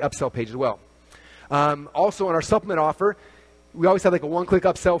bumps on the upsell page as well. Also, on our supplement offer, we always have a one-click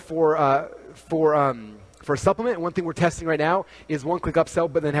upsell for a supplement. And one thing we're testing right now is one-click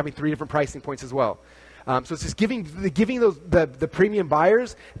upsell, but then having 3 different pricing points as well. So it's just giving the premium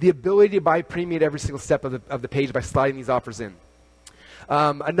buyers the ability to buy premium at every single step of the page by sliding these offers in.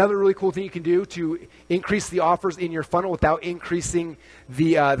 Another really cool thing you can do to increase the offers in your funnel without increasing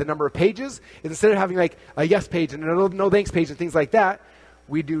the number of pages is instead of having a yes page and a no thanks page and things like that,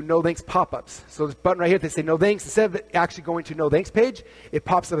 we do no thanks pop-ups. So this button right here, they say no thanks. Instead of actually going to no thanks page, it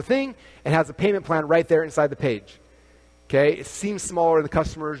pops up a thing and has a payment plan right there inside the page. Okay, it seems smaller in the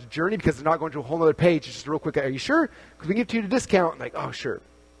customer's journey because they're not going to a whole other page. It's just real quick, are you sure? Because we can give you a discount. I'm oh, sure.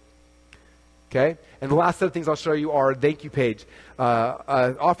 Okay, and the last set of things I'll show you are thank you page.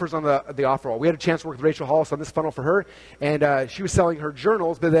 Offers on the offer wall. We had a chance to work with Rachel Hollis on this funnel for her, and she was selling her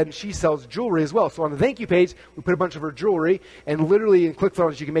journals, but then she sells jewelry as well. So on the thank you page, we put a bunch of her jewelry, and literally in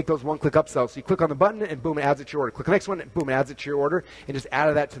ClickFunnels, you can make those one-click upsells. So you click on the button, and boom, it adds it to your order. Click the next one, and boom, it adds it to your order, and just add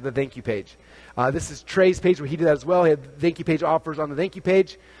that to the thank you page. This is Trey's page where he did that as well. He had thank you page offers on the thank you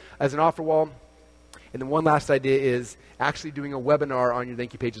page as an offer wall. And then one last idea is actually doing a webinar on your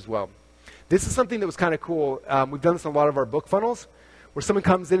thank you page as well. This is something that was kind of cool. We've done this in a lot of our book funnels where someone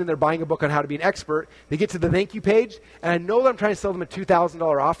comes in and they're buying a book on how to be an expert. They get to the thank you page, and I know that I'm trying to sell them a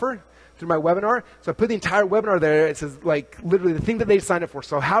 $2,000 offer through my webinar. So I put the entire webinar there. It says, literally the thing that they signed up for.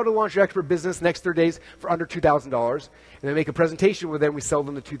 So how to launch your expert business next 30 days for under $2,000. And they make a presentation where then we sell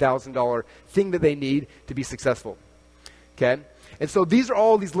them the $2,000 thing that they need to be successful. Okay? And so these are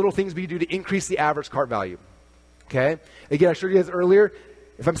all these little things we do to increase the average cart value. Okay? Again, I showed you guys earlier,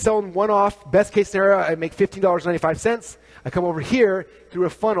 if I'm selling one off, best case scenario, I make $15.95. I come over here through a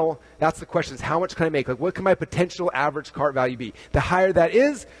funnel. That's the question is how much can I make? What can my potential average cart value be? The higher that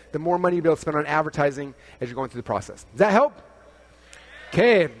is, the more money you'll be able to spend on advertising as you're going through the process. Does that help?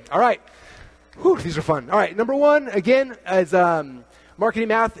 Okay. All right. Whew, these are fun. All right. Number one, again, is marketing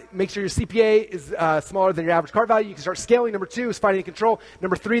math. Make sure your CPA is smaller than your average cart value. You can start scaling. Number 2 is finding control.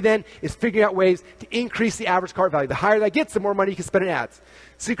 Number 3 then is figuring out ways to increase the average cart value. The higher that gets, the more money you can spend in ads.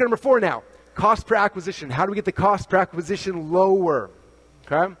 Secret number 4 now, cost per acquisition. How do we get the cost per acquisition lower?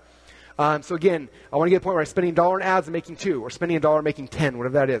 Okay. So again, I want to get to a point where I'm spending $1 in ads and making 2, or spending $1 and making 10,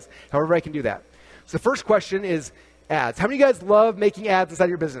 whatever that is. However I can do that. So the first question is ads. How many of you guys love making ads inside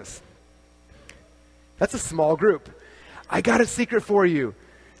your business? That's a small group. I got a secret for you.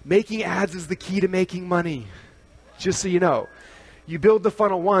 Making ads is the key to making money. Just so you know. You build the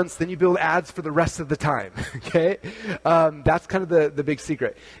funnel once, then you build ads for the rest of the time. Okay? That's kind of the big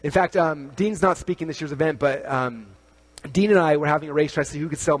secret. In fact, Dean's not speaking this year's event, but Dean and I were having a race try to see who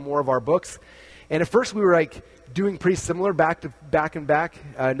could sell more of our books. And at first we were doing pretty similar, back to back,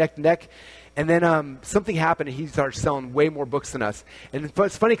 neck to neck. And then something happened, and he started selling way more books than us. And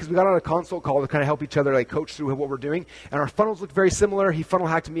it's funny because we got on a consult call to kind of help each other coach through what we're doing. And our funnels looked very similar. He funnel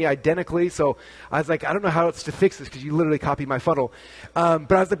hacked me identically. So I was like, I don't know how else to fix this because you literally copied my funnel. But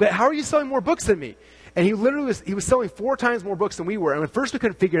I was like, but how are you selling more books than me? And he literally was selling 4 times more books than we were. And at first we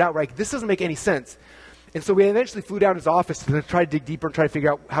couldn't figure it out. This doesn't make any sense. And so we eventually flew down to his office to try to dig deeper and try to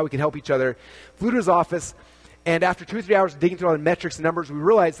figure out how we can help each other. Flew to his office. And after 2 or 3 hours of digging through all the metrics and numbers, we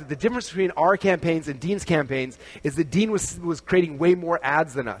realized that the difference between our campaigns and Dean's campaigns is that Dean was creating way more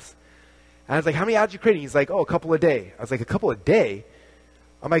ads than us. And I was like, how many ads are you creating? He's like, a couple a day. I was like, a couple a day?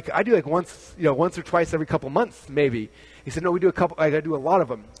 I'm like, I do once or twice every couple months, maybe. He said, no, we do a couple. I do a lot of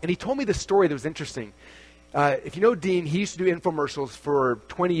them. And he told me this story that was interesting. If you know Dean, he used to do infomercials for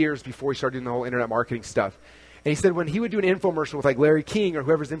 20 years before he started doing the whole internet marketing stuff. And he said when he would do an infomercial with like Larry King or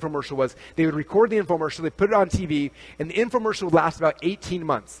whoever's infomercial was, they would record the infomercial, they'd put it on TV, and the infomercial would last about 18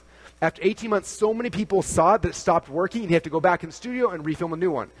 months. After 18 months, so many people saw it that it stopped working, and he'd have to go back in the studio and refilm a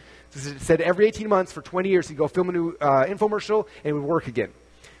new one. So it said every 18 months for 20 years, he'd go film a new infomercial, and it would work again,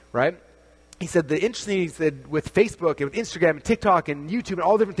 right? He said the interesting thing, he said with Facebook and with Instagram and TikTok and YouTube and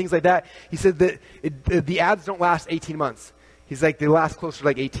all different things like that, he said that the ads don't last 18 months. He's like, they last closer to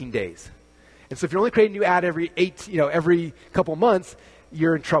like 18 days. And so if you're only creating a new ad every couple months,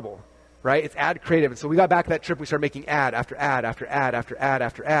 you're in trouble, right? It's ad creative. And so we got back to that trip, we started making ad after ad after ad after ad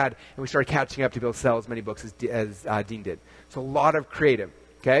after ad, and we started catching up to be able to sell as many books as Dean did. So a lot of creative,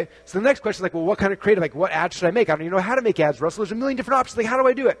 okay? So the next question is like, well, what kind of creative? Like, what ad should I make? I don't even know how to make ads, Russell. There's a million different options. Like, how do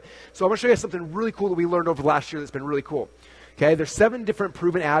I do it? So I'm going to show you something really cool that we learned over the last year that's been really cool. Okay, there's 7 different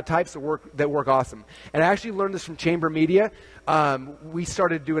proven ad types that work awesome. And I actually learned this from Chamber Media. We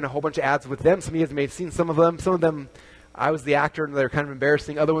started doing a whole bunch of ads with them. Some of you guys may have seen some of them. Some of them, I was the actor, and they're kind of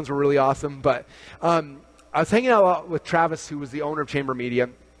embarrassing. Other ones were really awesome. But I was hanging out a lot with Travis, who was the owner of Chamber Media,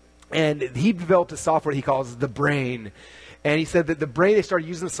 and he developed a software he calls the Brain. And he said that the Brain, they started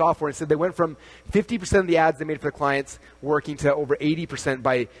using the software, and said they went from 50% of the ads they made for the clients working to over 80%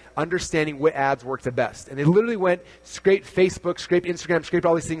 by understanding what ads work the best. And they literally went, scraped Facebook, scraped Instagram, scraped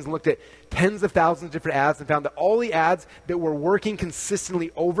all these things, and looked at tens of thousands of different ads and found that all the ads that were working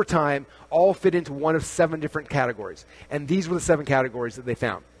consistently over time all fit into one of 7 different categories. And these were the 7 categories that they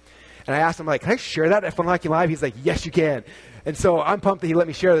found. And I asked him, like, can I share that at Fun Hacking Live? He's like, yes, you can. And so I'm pumped that he let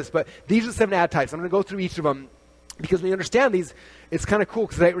me share this. But these are the 7 ad types. I'm going to go through each of them. Because when you understand these, it's kind of cool.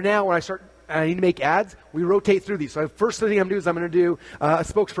 Because right now, when I need to make ads, we rotate through these. So the first thing I'm going to do is I'm going to do a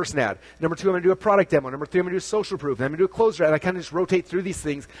spokesperson ad. Number 2, I'm going to do a product demo. Number 3, I'm going to do a social proof. Then I'm going to do a closer ad. I kind of just rotate through these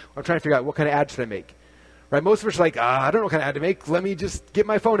things. I'm trying to figure out what kind of ad should I make. Right? Most of us are like, I don't know what kind of ad to make. Let me just get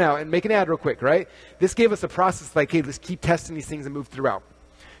my phone out and make an ad real quick, right? This gave us a process like, hey, let's keep testing these things and move throughout.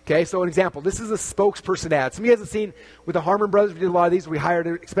 Okay, so an example, this is a spokesperson ad. Some of you guys have seen with the Harmon Brothers, we did a lot of these. We hired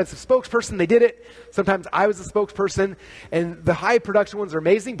an expensive spokesperson. They did it. Sometimes I was the spokesperson. And the high production ones are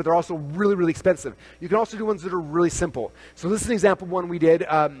amazing, but they're also really, really expensive. You can also do ones that are really simple. So this is an example of one we did.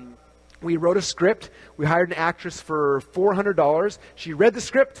 We wrote a script. We hired an actress for $400. She read the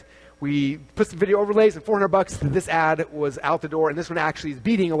script. We put some video overlays and $400. This ad was out the door, and this one actually is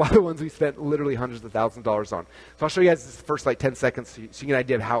beating a lot of the ones we spent literally hundreds of thousands of dollars on. So I'll show you guys this first 10 seconds so you get an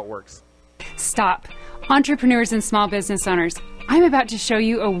idea of how it works. Stop. Entrepreneurs and small business owners, I'm about to show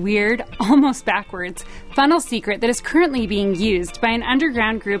you a weird, almost backwards, funnel secret that is currently being used by an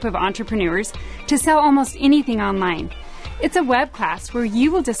underground group of entrepreneurs to sell almost anything online. It's a web class where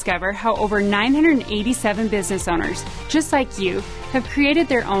you will discover how over 987 business owners, just like you, have created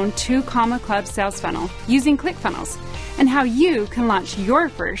their own 2 Comma Club sales funnel using ClickFunnels, and how you can launch your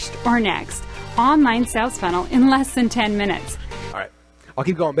first or next online sales funnel in less than 10 minutes. All right, I'll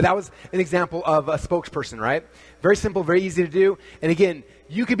keep going. But that was an example of a spokesperson, right? Very simple, very easy to do. And again,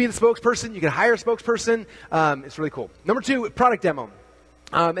 you could be the spokesperson. You can hire a spokesperson. It's really cool. Number 2, product demo.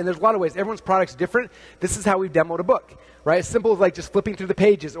 And there's a lot of ways. Everyone's product's different. This is how we've demoed a book, right? As simple as like just flipping through the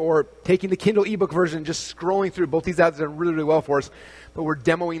pages or taking the Kindle ebook version and just scrolling through. Both these ads have done really, really well for us, but we're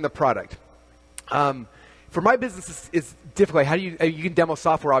demoing the product. For my business, it's difficult. How do you can demo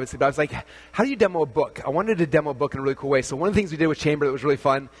software, obviously, but I was like, how do you demo a book? I wanted to demo a book in a really cool way. So one of the things we did with Chamber that was really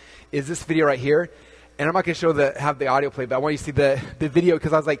fun is this video right here. And I'm not going to have the audio play, but I want you to see the video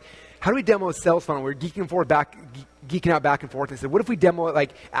because I was like, how do we demo a sales funnel? We're geeking out back and forth. And I said, what if we demo it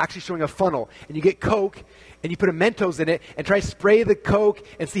like actually showing a funnel? And you get Coke, and you put a Mentos in it, and try to spray the Coke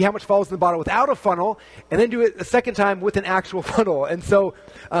and see how much falls in the bottle without a funnel, and then do it a second time with an actual funnel. And so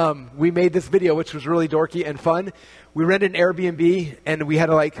we made this video, which was really dorky and fun. We rented an Airbnb, and we had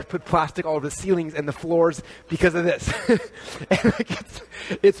to like put plastic all over the ceilings and the floors because of this. And like,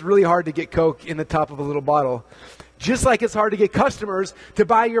 it's really hard to get Coke in the top of a little bottle. Just like it's hard to get customers to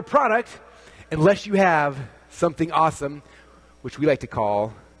buy your product unless you have something awesome, which we like to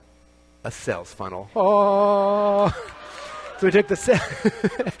call a sales funnel. Oh! So we took the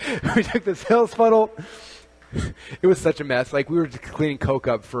sales funnel. It was such a mess. Like we were cleaning Coke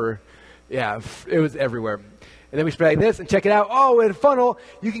up it was everywhere. And then we spray like this and check it out. Oh, in a funnel,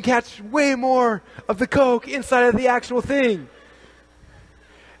 you can catch way more of the Coke inside of the actual thing.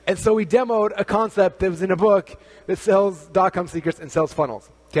 And so we demoed a concept that was in a book that sells .com secrets and sells funnels.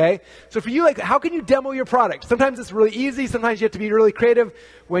 Okay? So for you, like, how can you demo your product? Sometimes it's really easy. Sometimes you have to be really creative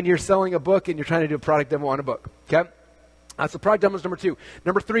when you're selling a book and you're trying to do a product demo on a book. Okay? So product demo is number 2.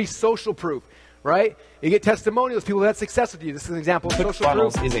 Number 3, social proof. right? You get testimonials, people who had success with you. This is an example of social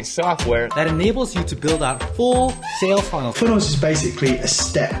ClickFunnels proof. is a software that enables you to build out full sales funnels. Funnels is basically a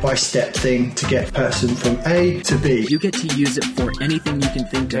step-by-step thing to get a person from A to B. You get to use it for anything you can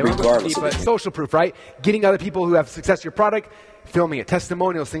think of. Regardless. But social proof, right? Getting other people who have success with your product, filming it,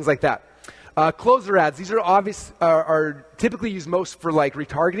 testimonials, things like that. Closer ads. These are typically used most for like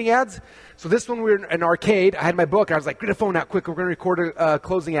retargeting ads. So this one, we were in an arcade. I had my book. I was like, get a phone out quick. We're going to record a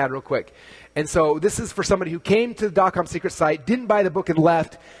closing ad real quick. And so this is for somebody who came to the .com secret site, didn't buy the book and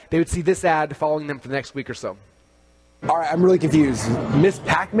left. They would see this ad following them for the next week or so. All right, I'm really confused. Miss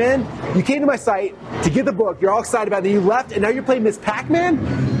Pac-Man? You came to my site to get the book. You're all excited about it. Then you left, and now you're playing Miss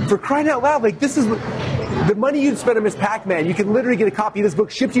Pac-Man? For crying out loud, like this is the money you'd spend on Miss Pac-Man. You can literally get a copy of this book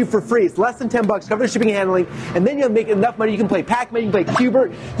shipped to you for free. It's less than $10, cover the shipping and handling, and then you'll make enough money. You can play Pac-Man, you can play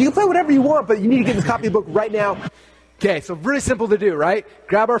Cubert, you can play whatever you want, but you need to get this copy of the book right now. Okay, so really simple to do, right?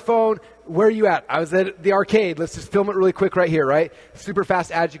 Grab our phone. Where are you at? I was at the arcade. Let's just film it really quick right here, right? Super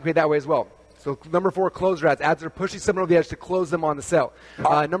fast ads you can create that way as well. So number 4, closer ads. Ads that are pushing someone over the edge to close them on the sale.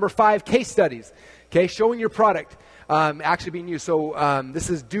 Number 5, case studies. Okay, showing your product actually being used. So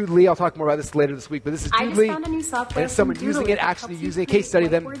this is Doodly. I'll talk more about this later this week. But this is Doodly. Found a new software and it's someone using it, actually using a case study,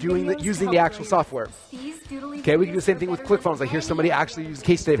 them using the actual software. Okay, we can do the same thing with ClickFunnels. Like here's somebody actually using a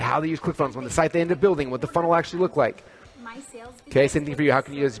case study of how they use ClickFunnels, on the site they end up building, what the funnel actually looked like. Okay, same thing for you. How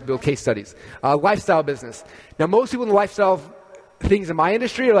can you guys build case studies? Lifestyle business. Now, most people in the lifestyle things in my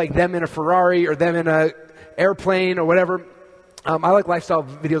industry are like them in a Ferrari or them in a airplane or whatever. I like lifestyle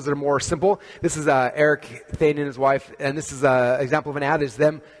videos that are more simple. This is Eric Thane and his wife, and this is an example of an ad. Is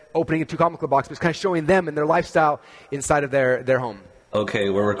them opening a 2 comic book box, but it's kind of showing them and their lifestyle inside of their home. Okay,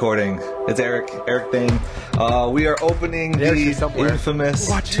 we're recording. It's Eric Thane. We are opening the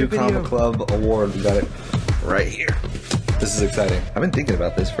infamous 2 Comic Club Award. We got it right here. This is exciting. I've been thinking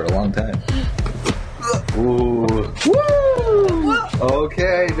about this for a long time. Ooh. Woo!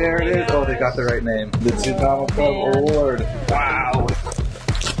 Okay, there it is. Oh, they got the right name. The 2 Comic Club Award. Wow.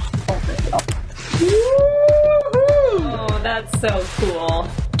 Oh, that's so cool.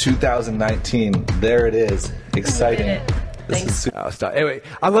 2019. There it is. Exciting. Stop. Anyway,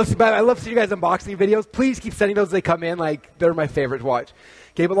 I love seeing you guys unboxing videos. Please keep sending those as they come in. Like, they're my favorite to watch.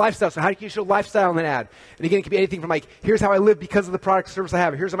 Okay, but lifestyle. So how can you show lifestyle in an ad? And again, it can be anything from like, here's how I live because of the product or service I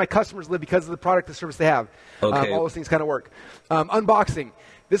have. Here's how my customers live because of the product or service they have. Okay. All those things kind of work. Unboxing.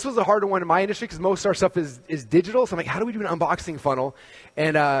 This was a harder one in my industry because most of our stuff is digital. So I'm like, how do we do an unboxing funnel?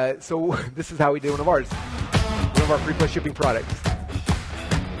 And so this is how we do one of ours. One of our free plus shipping products.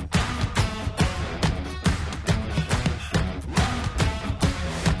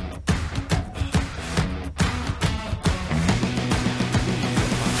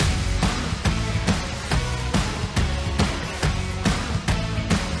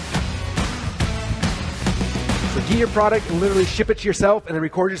 Get your product and literally ship it to yourself and then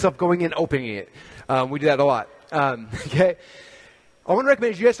record yourself going in and opening it. We do that a lot. Okay. I want to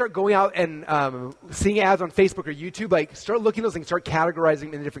recommend you guys start going out and seeing ads on Facebook or YouTube. Like, start looking at those things, start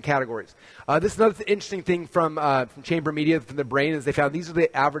categorizing them in different categories. This is another interesting thing from Chamber Media, from the Brain, is they found these are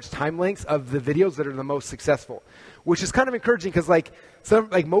the average time lengths of the videos that are the most successful, which is kind of encouraging because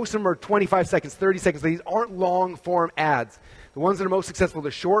most of them are 25 seconds, 30 seconds. These aren't long form ads. The ones that are most successful,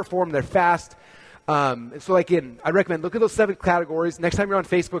 they're short form, they're fast. And so, I recommend look at those 7 categories. Next time you're on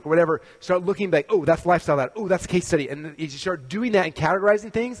Facebook or whatever, start looking like, oh, that's lifestyle ad. Oh, that's a case study. And as you start doing that and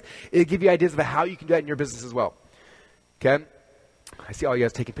categorizing things, it'll give you ideas about how you can do that in your business as well. Okay? I see all you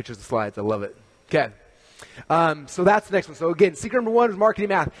guys taking pictures of slides. I love it. Okay. So that's the next one. So again, secret number 1 is marketing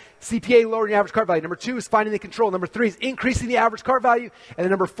math. CPA, lowering the average cart value. Number 2 is finding the control. Number 3 is increasing the average cart value. And then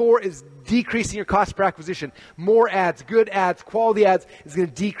number 4 is decreasing your cost per acquisition. More ads, good ads, quality ads is going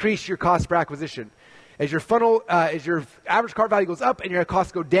to decrease your cost per acquisition. As your funnel, as your average cart value goes up and your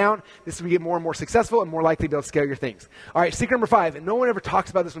costs go down, this is when you get more and more successful and more likely to be able to scale your things. All right, secret number 5, and no one ever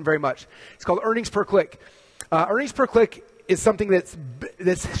talks about this one very much. It's called earnings per click. Earnings per click is something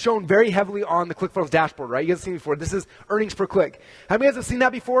that's shown very heavily on the ClickFunnels dashboard, right? You guys have seen it before. This is earnings per click. How many of you guys have seen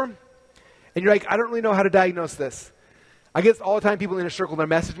that before? And you're like, I don't really know how to diagnose this. I get all the time people in a circle that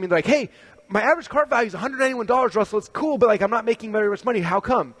message me. They're like, hey, my average cart value is $191, Russell. It's cool, but I'm not making very much money. How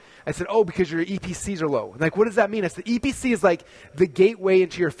come? I said, oh, because your EPCs are low. And what does that mean? I said, EPC is like the gateway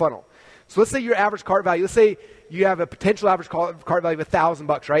into your funnel. So let's say your average cart value, let's say you have a potential average cart value of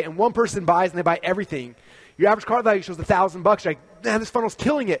 $1,000, right? And one person buys and they buy everything. Your average cart value shows $1,000. You're like, man, this funnel's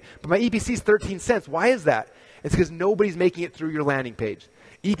killing it. But my EPC is 13 cents. Why is that? It's because nobody's making it through your landing page.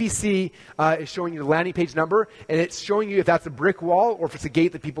 EPC is showing you the landing page number, and it's showing you if that's a brick wall or if it's a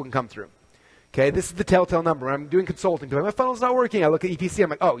gate that people can come through. Okay, this is the telltale number. When I'm doing consulting, my funnel's not working. I look at EPC, I'm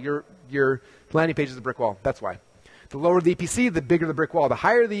like, oh, your landing page is a brick wall. That's why. The lower the EPC, the bigger the brick wall. The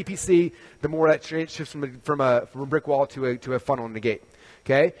higher the EPC, the more that shifts from a brick wall to a funnel in the gate.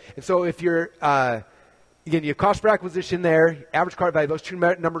 Okay, and so if you're again, you have cost per acquisition there, average cart value. Those two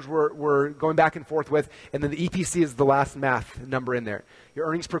numbers we're going back and forth with, and then the EPC is the last math number in there. Your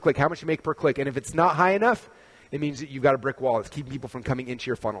earnings per click, how much you make per click, and if it's not high enough, it means that you've got a brick wall. It's keeping people from coming into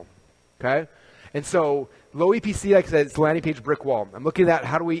your funnel. Okay, and so low EPC, like I said, it's the landing page brick wall. I'm looking at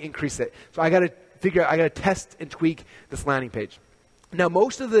how do we increase it. So I got to test and tweak this landing page. Now,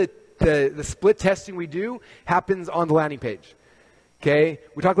 most of the split testing we do happens on the landing page. Okay,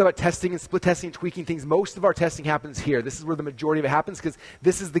 we talked about testing and split testing and tweaking things. Most of our testing happens here. This is where the majority of it happens because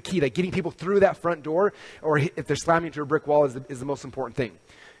this is the key. Like getting people through that front door, or if they're slamming into a brick wall, is the most important thing.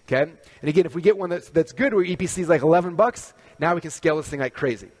 Okay, and again, if we get one that's good, where EPC is like $11, now we can scale this thing like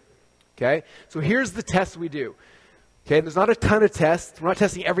crazy. Okay, so here's the test we do. Okay, there's not a ton of tests. We're not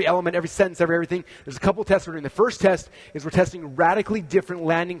testing every element, every sentence, everything. There's a couple tests we're doing. The first test is we're testing radically different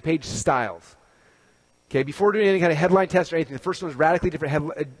landing page styles. Okay, before doing any kind of headline test or anything, the first one is radically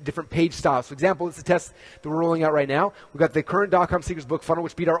different page styles. For example, it's a test that we're rolling out right now. We've got the current .com Seekers book funnel,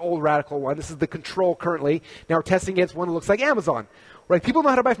 which beat our old radical one. This is the control currently. Now we're testing against one that looks like Amazon. Right? People know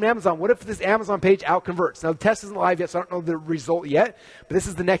how to buy from Amazon. What if this Amazon page out-converts? Now the test isn't live yet, so I don't know the result yet, but this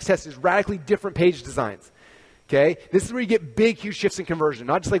is the next test, is radically different page designs. Okay, this is where you get big, huge shifts in conversion,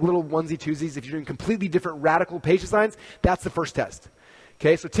 not just like little onesie-twosies. If you're doing completely different radical page designs, that's the first test.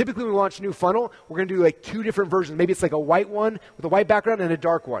 Okay, so typically when we launch a new funnel, we're going to do like two different versions. Maybe it's like a white one with a white background and a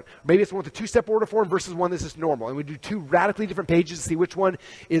dark one. Maybe it's one with a two-step order form versus one that's just normal. And we do two radically different pages to see which one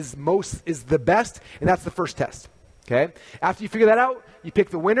is the best, and that's the first test. Okay, after you figure that out, you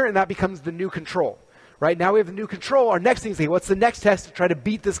pick the winner, and that becomes the new control. Right, now we have the new control. Our next thing is, what's the next test to try to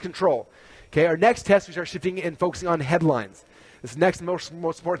beat this control? Okay, our next test, we start shifting and focusing on headlines. This is the next most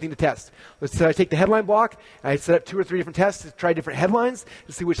important thing to test. Let's take the headline block. I set up 2 or 3 different tests to try different headlines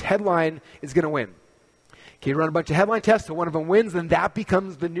to see which headline is going to win. Okay, run a bunch of headline tests. So one of them wins, then that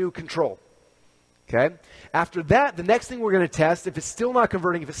becomes the new control. Okay. After that, the next thing we're going to test, if it's still not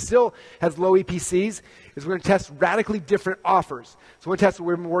converting, if it still has low EPCs, is we're going to test radically different offers. So one test that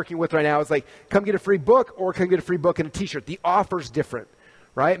we've been working with right now is like, come get a free book or come get a free book and a T-shirt. The offer's different,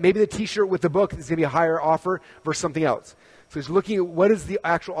 right? Maybe the T-shirt with the book is going to be a higher offer versus something else. So he's looking at what is the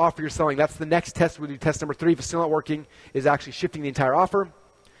actual offer you're selling. That's the next test. We do test number 3. If it's still not working, is actually shifting the entire offer. And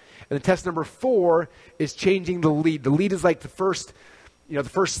then test number 4 is changing the lead. The lead is like the first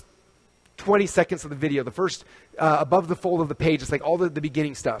 20 seconds of the video, the first above the fold of the page. It's like all the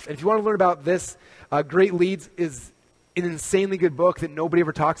beginning stuff. And if you want to learn about this, Great Leads is an insanely good book that nobody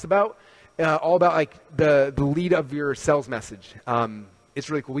ever talks about, all about like the lead of your sales message. It's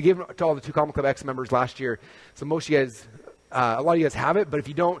really cool. We gave it to all the 2 Comma Club X members last year. So most of you guys, a lot of you guys have it, but if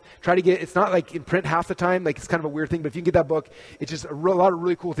you don't, try to get it. It's not like in print half the time. Like it's kind of a weird thing, but if you can get that book, it's just a lot of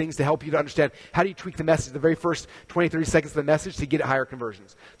really cool things to help you to understand how do you tweak the message, the very first 20, 30 seconds of the message to get higher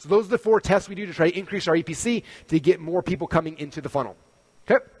conversions. So those are the 4 tests we do to try to increase our EPC to get more people coming into the funnel.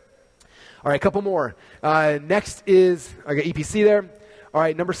 Okay? All right, a couple more. Next is, I got EPC there. All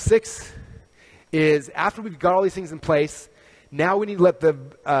right, number 6 is after we've got all these things in place, now we need to let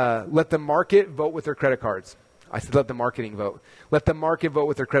the market vote with their credit cards. I said let the marketing vote. Let the market vote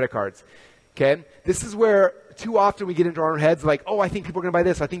with their credit cards. Okay? This is where too often we get into our own heads like, oh, I think people are going to buy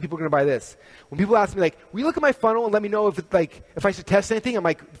this. I think people are going to buy this. When people ask me like, will you look at my funnel and let me know if I should test anything? I'm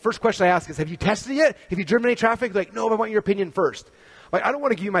like, the first question I ask is, have you tested it yet? Have you driven any traffic? They're like, no, but I want your opinion first. Like, I don't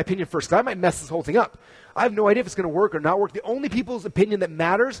want to give you my opinion first because I might mess this whole thing up. I have no idea if it's going to work or not work. The only people's opinion that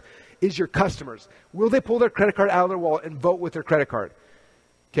matters is your customers. Will they pull their credit card out of their wallet and vote with their credit card?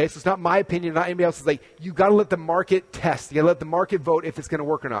 Okay, so it's not my opinion, not anybody else's. Like, you got to let the market test. You got to let the market vote if it's going to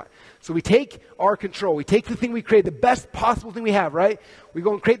work or not. So we take our control. We take the thing we create, the best possible thing we have, right? We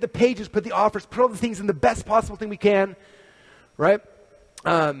go and create the pages, put the offers, put all the things in the best possible thing we can, right?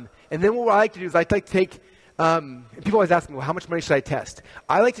 And then what I like to do is I like to take, people always ask me, well, how much money should I test?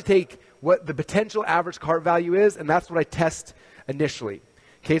 I like to take what the potential average cart value is, and that's what I test initially.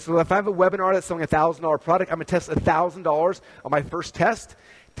 Okay, so if I have a webinar that's selling a $1,000 product, I'm going to test $1,000 on my first test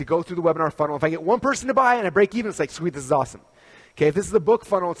to go through the webinar funnel. If I get one person to buy and I break even, it's like, sweet, this is awesome. Okay, if this is a book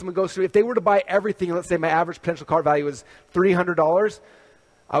funnel and someone goes through, if they were to buy everything, and let's say my average potential cart value is $300,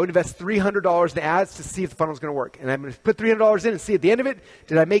 I would invest $300 in ads to see if the funnel is going to work. And I'm going to put $300 in and see at the end of it,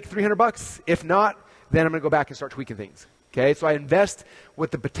 did I make $300? If not, then I'm going to go back and start tweaking things. Okay, so I invest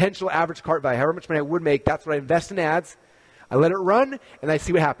with the potential average cart value, however much money I would make, that's what I invest in ads. I let it run, and I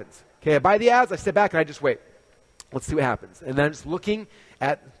see what happens. Okay, I buy the ads, I step back, and I just wait. Let's see what happens. And then I'm just looking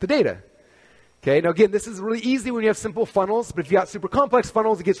at the data. Okay, now again, this is really easy when you have simple funnels, but if you got super complex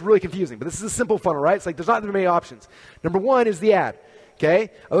funnels, it gets really confusing. But this is a simple funnel, right? It's like there's not that many options. Number one is the ad. Okay,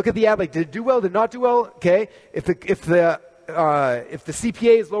 I look at the ad like, did it do well, did it not do well? Okay, if the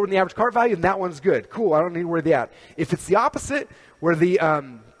CPA is lower than the average cart value, then that one's good. Cool, I don't need to worry the ad. If it's the opposite, where the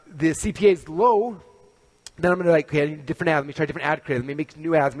CPA is low, then I'm going to like, okay, I need a different ad. Let me try different ad creative. Let me make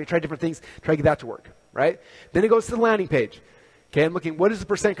new ads. Let me try different things. Try to get that to work, right? Then it goes to the landing page. Okay, I'm looking, what is the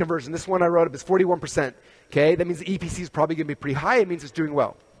percent conversion? This one I wrote up is 41%. Okay, that means the EPC is probably going to be pretty high. It means it's doing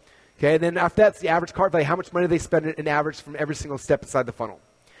well. Okay, and then after that's the average cart value. How much money they spend in average from every single step inside the funnel.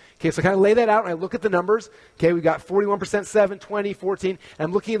 Okay, so I kind of lay that out and I look at the numbers. Okay, we got 41%, 7, 20, 14, and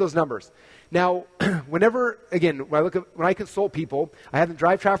I'm looking at those numbers. Now, when I consult people, I have them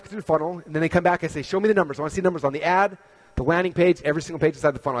drive traffic through the funnel, and then they come back and say, show me the numbers. I want to see numbers on the ad, the landing page, every single page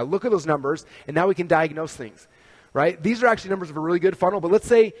inside the funnel. I look at those numbers, and now we can diagnose things. Right? These are actually numbers of a really good funnel, but let's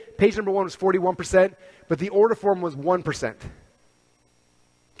say page number 1 was 41%, but the order form was 1%.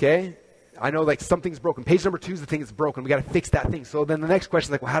 Okay? I know like something's broken. Page number 2 is the thing that's broken. We got to fix that thing. So then the next question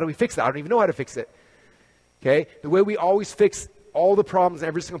is like, well, how do we fix that? I don't even know how to fix it. Okay? The way we always fix all the problems in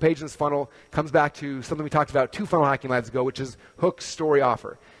every single page in this funnel comes back to something we talked about 2 funnel hacking labs ago, which is hook, story,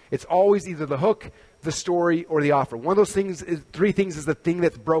 offer. It's always either the hook, the story, or the offer. One of those things is 3 things is the thing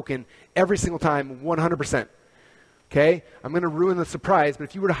that's broken every single time, 100%. Okay, I'm going to ruin the surprise, but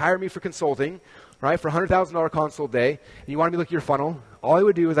if you were to hire me for consulting, right, for a $100,000 consult day, and you wanted me to look at your funnel, all I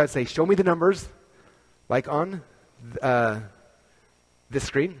would do is I'd say, show me the numbers, like on this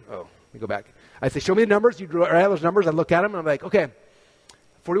screen. Oh, let me go back. I'd say, show me the numbers. You'd write out those numbers. I'd look at them, and I'm like, okay,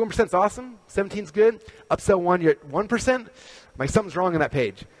 41% is awesome. 17's good. Upsell 1, you're at 1%. I'm like, something's wrong on that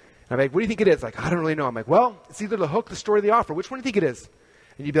page. And I'm like, what do you think it is? Like, I don't really know. I'm like, well, it's either the hook, the story, or the offer. Which one do you think it is?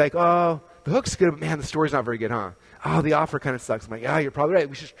 And you'd be like, oh, the hook's good, but man, the story's not very good, huh? Oh, the offer kind of sucks. I'm like, yeah, you're probably right.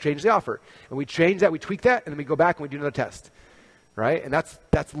 We should change the offer. And we change that, we tweak that, and then we go back and we do another test, right? And that's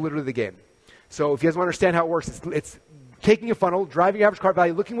literally the game. So if you guys want to understand how it works, it's taking a funnel, driving average cart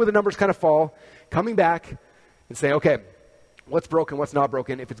value, looking where the numbers kind of fall, coming back and saying, okay, what's broken, what's not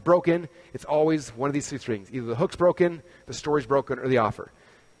broken? If it's broken, it's always one of these 2 things. Either the hook's broken, the story's broken, or the offer.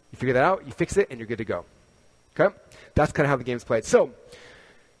 You figure that out, you fix it, and you're good to go. Okay? That's kind of how the game's played. So,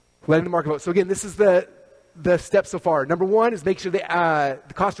 letting the market vote. So again, this is the steps so far. Number 1 is make sure the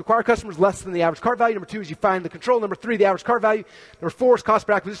cost to acquire customers is less than the average cart value. Number 2 is you find the control. Number 3, the average cart value. Number 4 is cost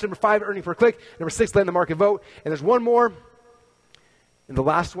per acquisition. Number 5, earning per click. Number 6, letting the market vote. And there's one more. And the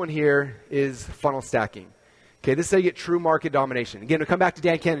last one here is funnel stacking. Okay, this is how you get true market domination. Again, we'll come back to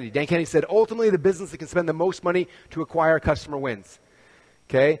Dan Kennedy. Dan Kennedy said, ultimately, the business that can spend the most money to acquire a customer wins.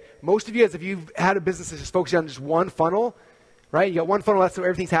 Okay? Most of you guys, if you've had a business that's just focused on just one funnel, right? You got one funnel, that's where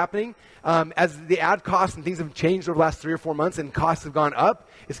everything's happening. As the ad costs and things have changed over the last 3 or 4 months and costs have gone up,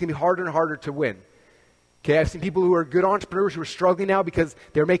 it's going to be harder and harder to win. Okay, I've seen people who are good entrepreneurs who are struggling now because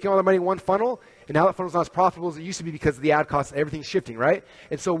they're making all their money in one funnel, and now that funnel's not as profitable as it used to be because of the ad costs and everything's shifting, right?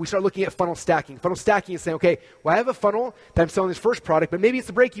 And so we start looking at funnel stacking. Funnel stacking is saying, okay, well, I have a funnel that I'm selling this first product, but maybe it's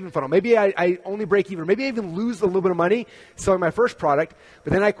a break-even funnel. Maybe I only break even. Maybe I even lose a little bit of money selling my first product,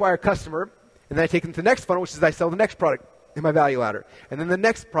 but then I acquire a customer, and then I take them to the next funnel, which is I sell the next product in my value ladder. And then the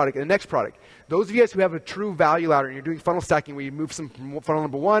next product and the next product. Those of you guys who have a true value ladder and you're doing funnel stacking where you move from funnel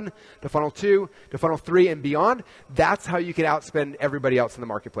number 1 to funnel 2 to funnel 3 and beyond, that's how you can outspend everybody else in the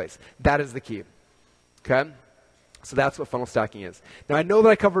marketplace. That is the key. Okay? So that's what funnel stacking is. Now I know that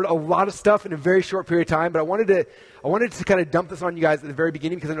I covered a lot of stuff in a very short period of time, but I wanted to kind of dump this on you guys at the very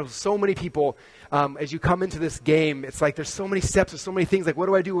beginning because I know so many people, as you come into this game, it's like there's so many steps, there's so many things, like what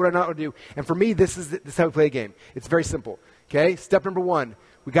do I do, what do I not do? And for me, this is how we play a game. It's very simple. Okay? Step number 1,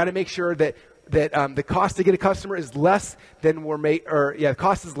 we got to make sure that the cost to get a customer is less than the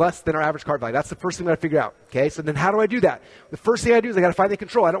cost is less than our average cart value. That's the first thing we got to figure out. Okay? So then how do I do that? The first thing I do is I got to find the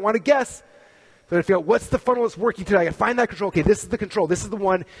control. I don't want to guess. So I figure out what's the funnel that's working today. I got to find that control. Okay, this is the control. This is the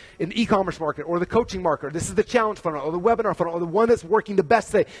one in the e-commerce market or the coaching market. Or this is the challenge funnel or the webinar funnel or the one that's working the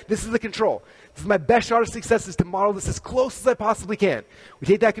best today. This is the control. This is my best shot of success is to model this as close as I possibly can. We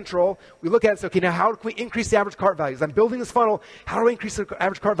take that control. We look at it and say, okay, now how can we increase the average cart values? I'm building this funnel. How do I increase the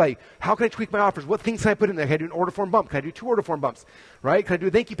average cart value? How can I tweak my offers? What things can I put in there? Can I do an order form bump? Can I do 2 order form bumps? Right? Can I do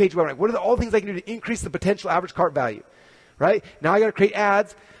a thank you page webinar? What are all the things I can do to increase the potential average cart value? Right? Now I got to create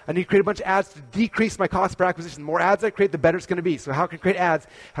ads. I need to create a bunch of ads to decrease my cost per acquisition. The more ads I create, the better it's going to be. So how can I create ads?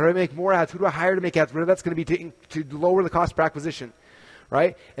 How do I make more ads? Who do I hire to make ads? Whatever that's going to be to lower the cost per acquisition.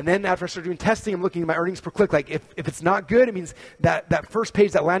 Right? And then after I start doing testing, I'm looking at my earnings per click. Like if it's not good, it means that first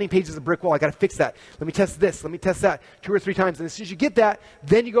page, that landing page is a brick wall. I got to fix that. Let me test this. Let me test that 2 or 3 times. And as soon as you get that,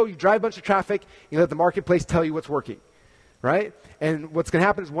 then you drive a bunch of traffic. You let the marketplace tell you what's working. right? And what's going to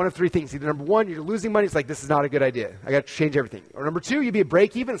happen is one of three things. Either number one, you're losing money. It's like, this is not a good idea. I got to change everything. Or number two, you'd be a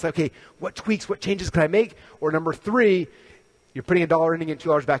break even. It's like, okay, what tweaks, what changes can I make? Or number three, you're putting $1 in and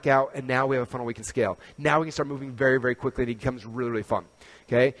getting $2 back out, and now we have a funnel we can scale. Now we can start moving very, very quickly, and it becomes really, really fun.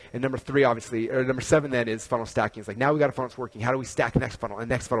 Okay? And number three, obviously, or number 7 then is funnel stacking. It's like, now we got a funnel that's working. How do we stack the next funnel and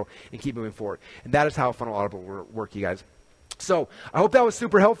next funnel and keep moving forward? And that is how a funnel Audible will work, you guys. So I hope that was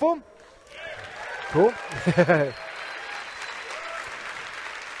super helpful. Cool.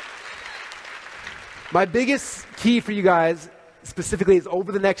 My biggest key for you guys specifically is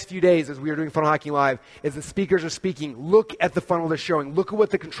over the next few days as we are doing Funnel Hacking Live, as the speakers are speaking, look at the funnel they're showing. Look at what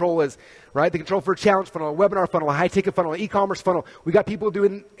the control is, right? The control for a challenge funnel, a webinar funnel, a high-ticket funnel, an e-commerce funnel. We got people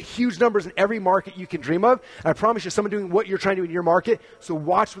doing huge numbers in every market you can dream of. And I promise you, someone doing what you're trying to do in your market. So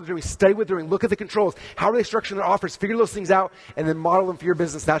watch what they're doing, study what they're doing, look at the controls. How are they structuring their offers? Figure those things out, and then model them for your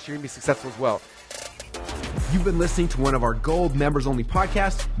business. That's how you're going to be successful as well. You've been listening to one of our Gold Members Only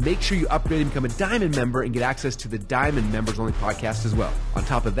podcasts. Make sure you upgrade and become a Diamond member and get access to the Diamond Members Only podcast as well. On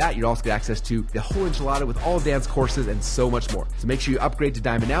top of that, you'd also get access to the whole enchilada with all Dan's courses and so much more. So make sure you upgrade to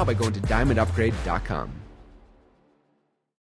Diamond now by going to diamondupgrade.com.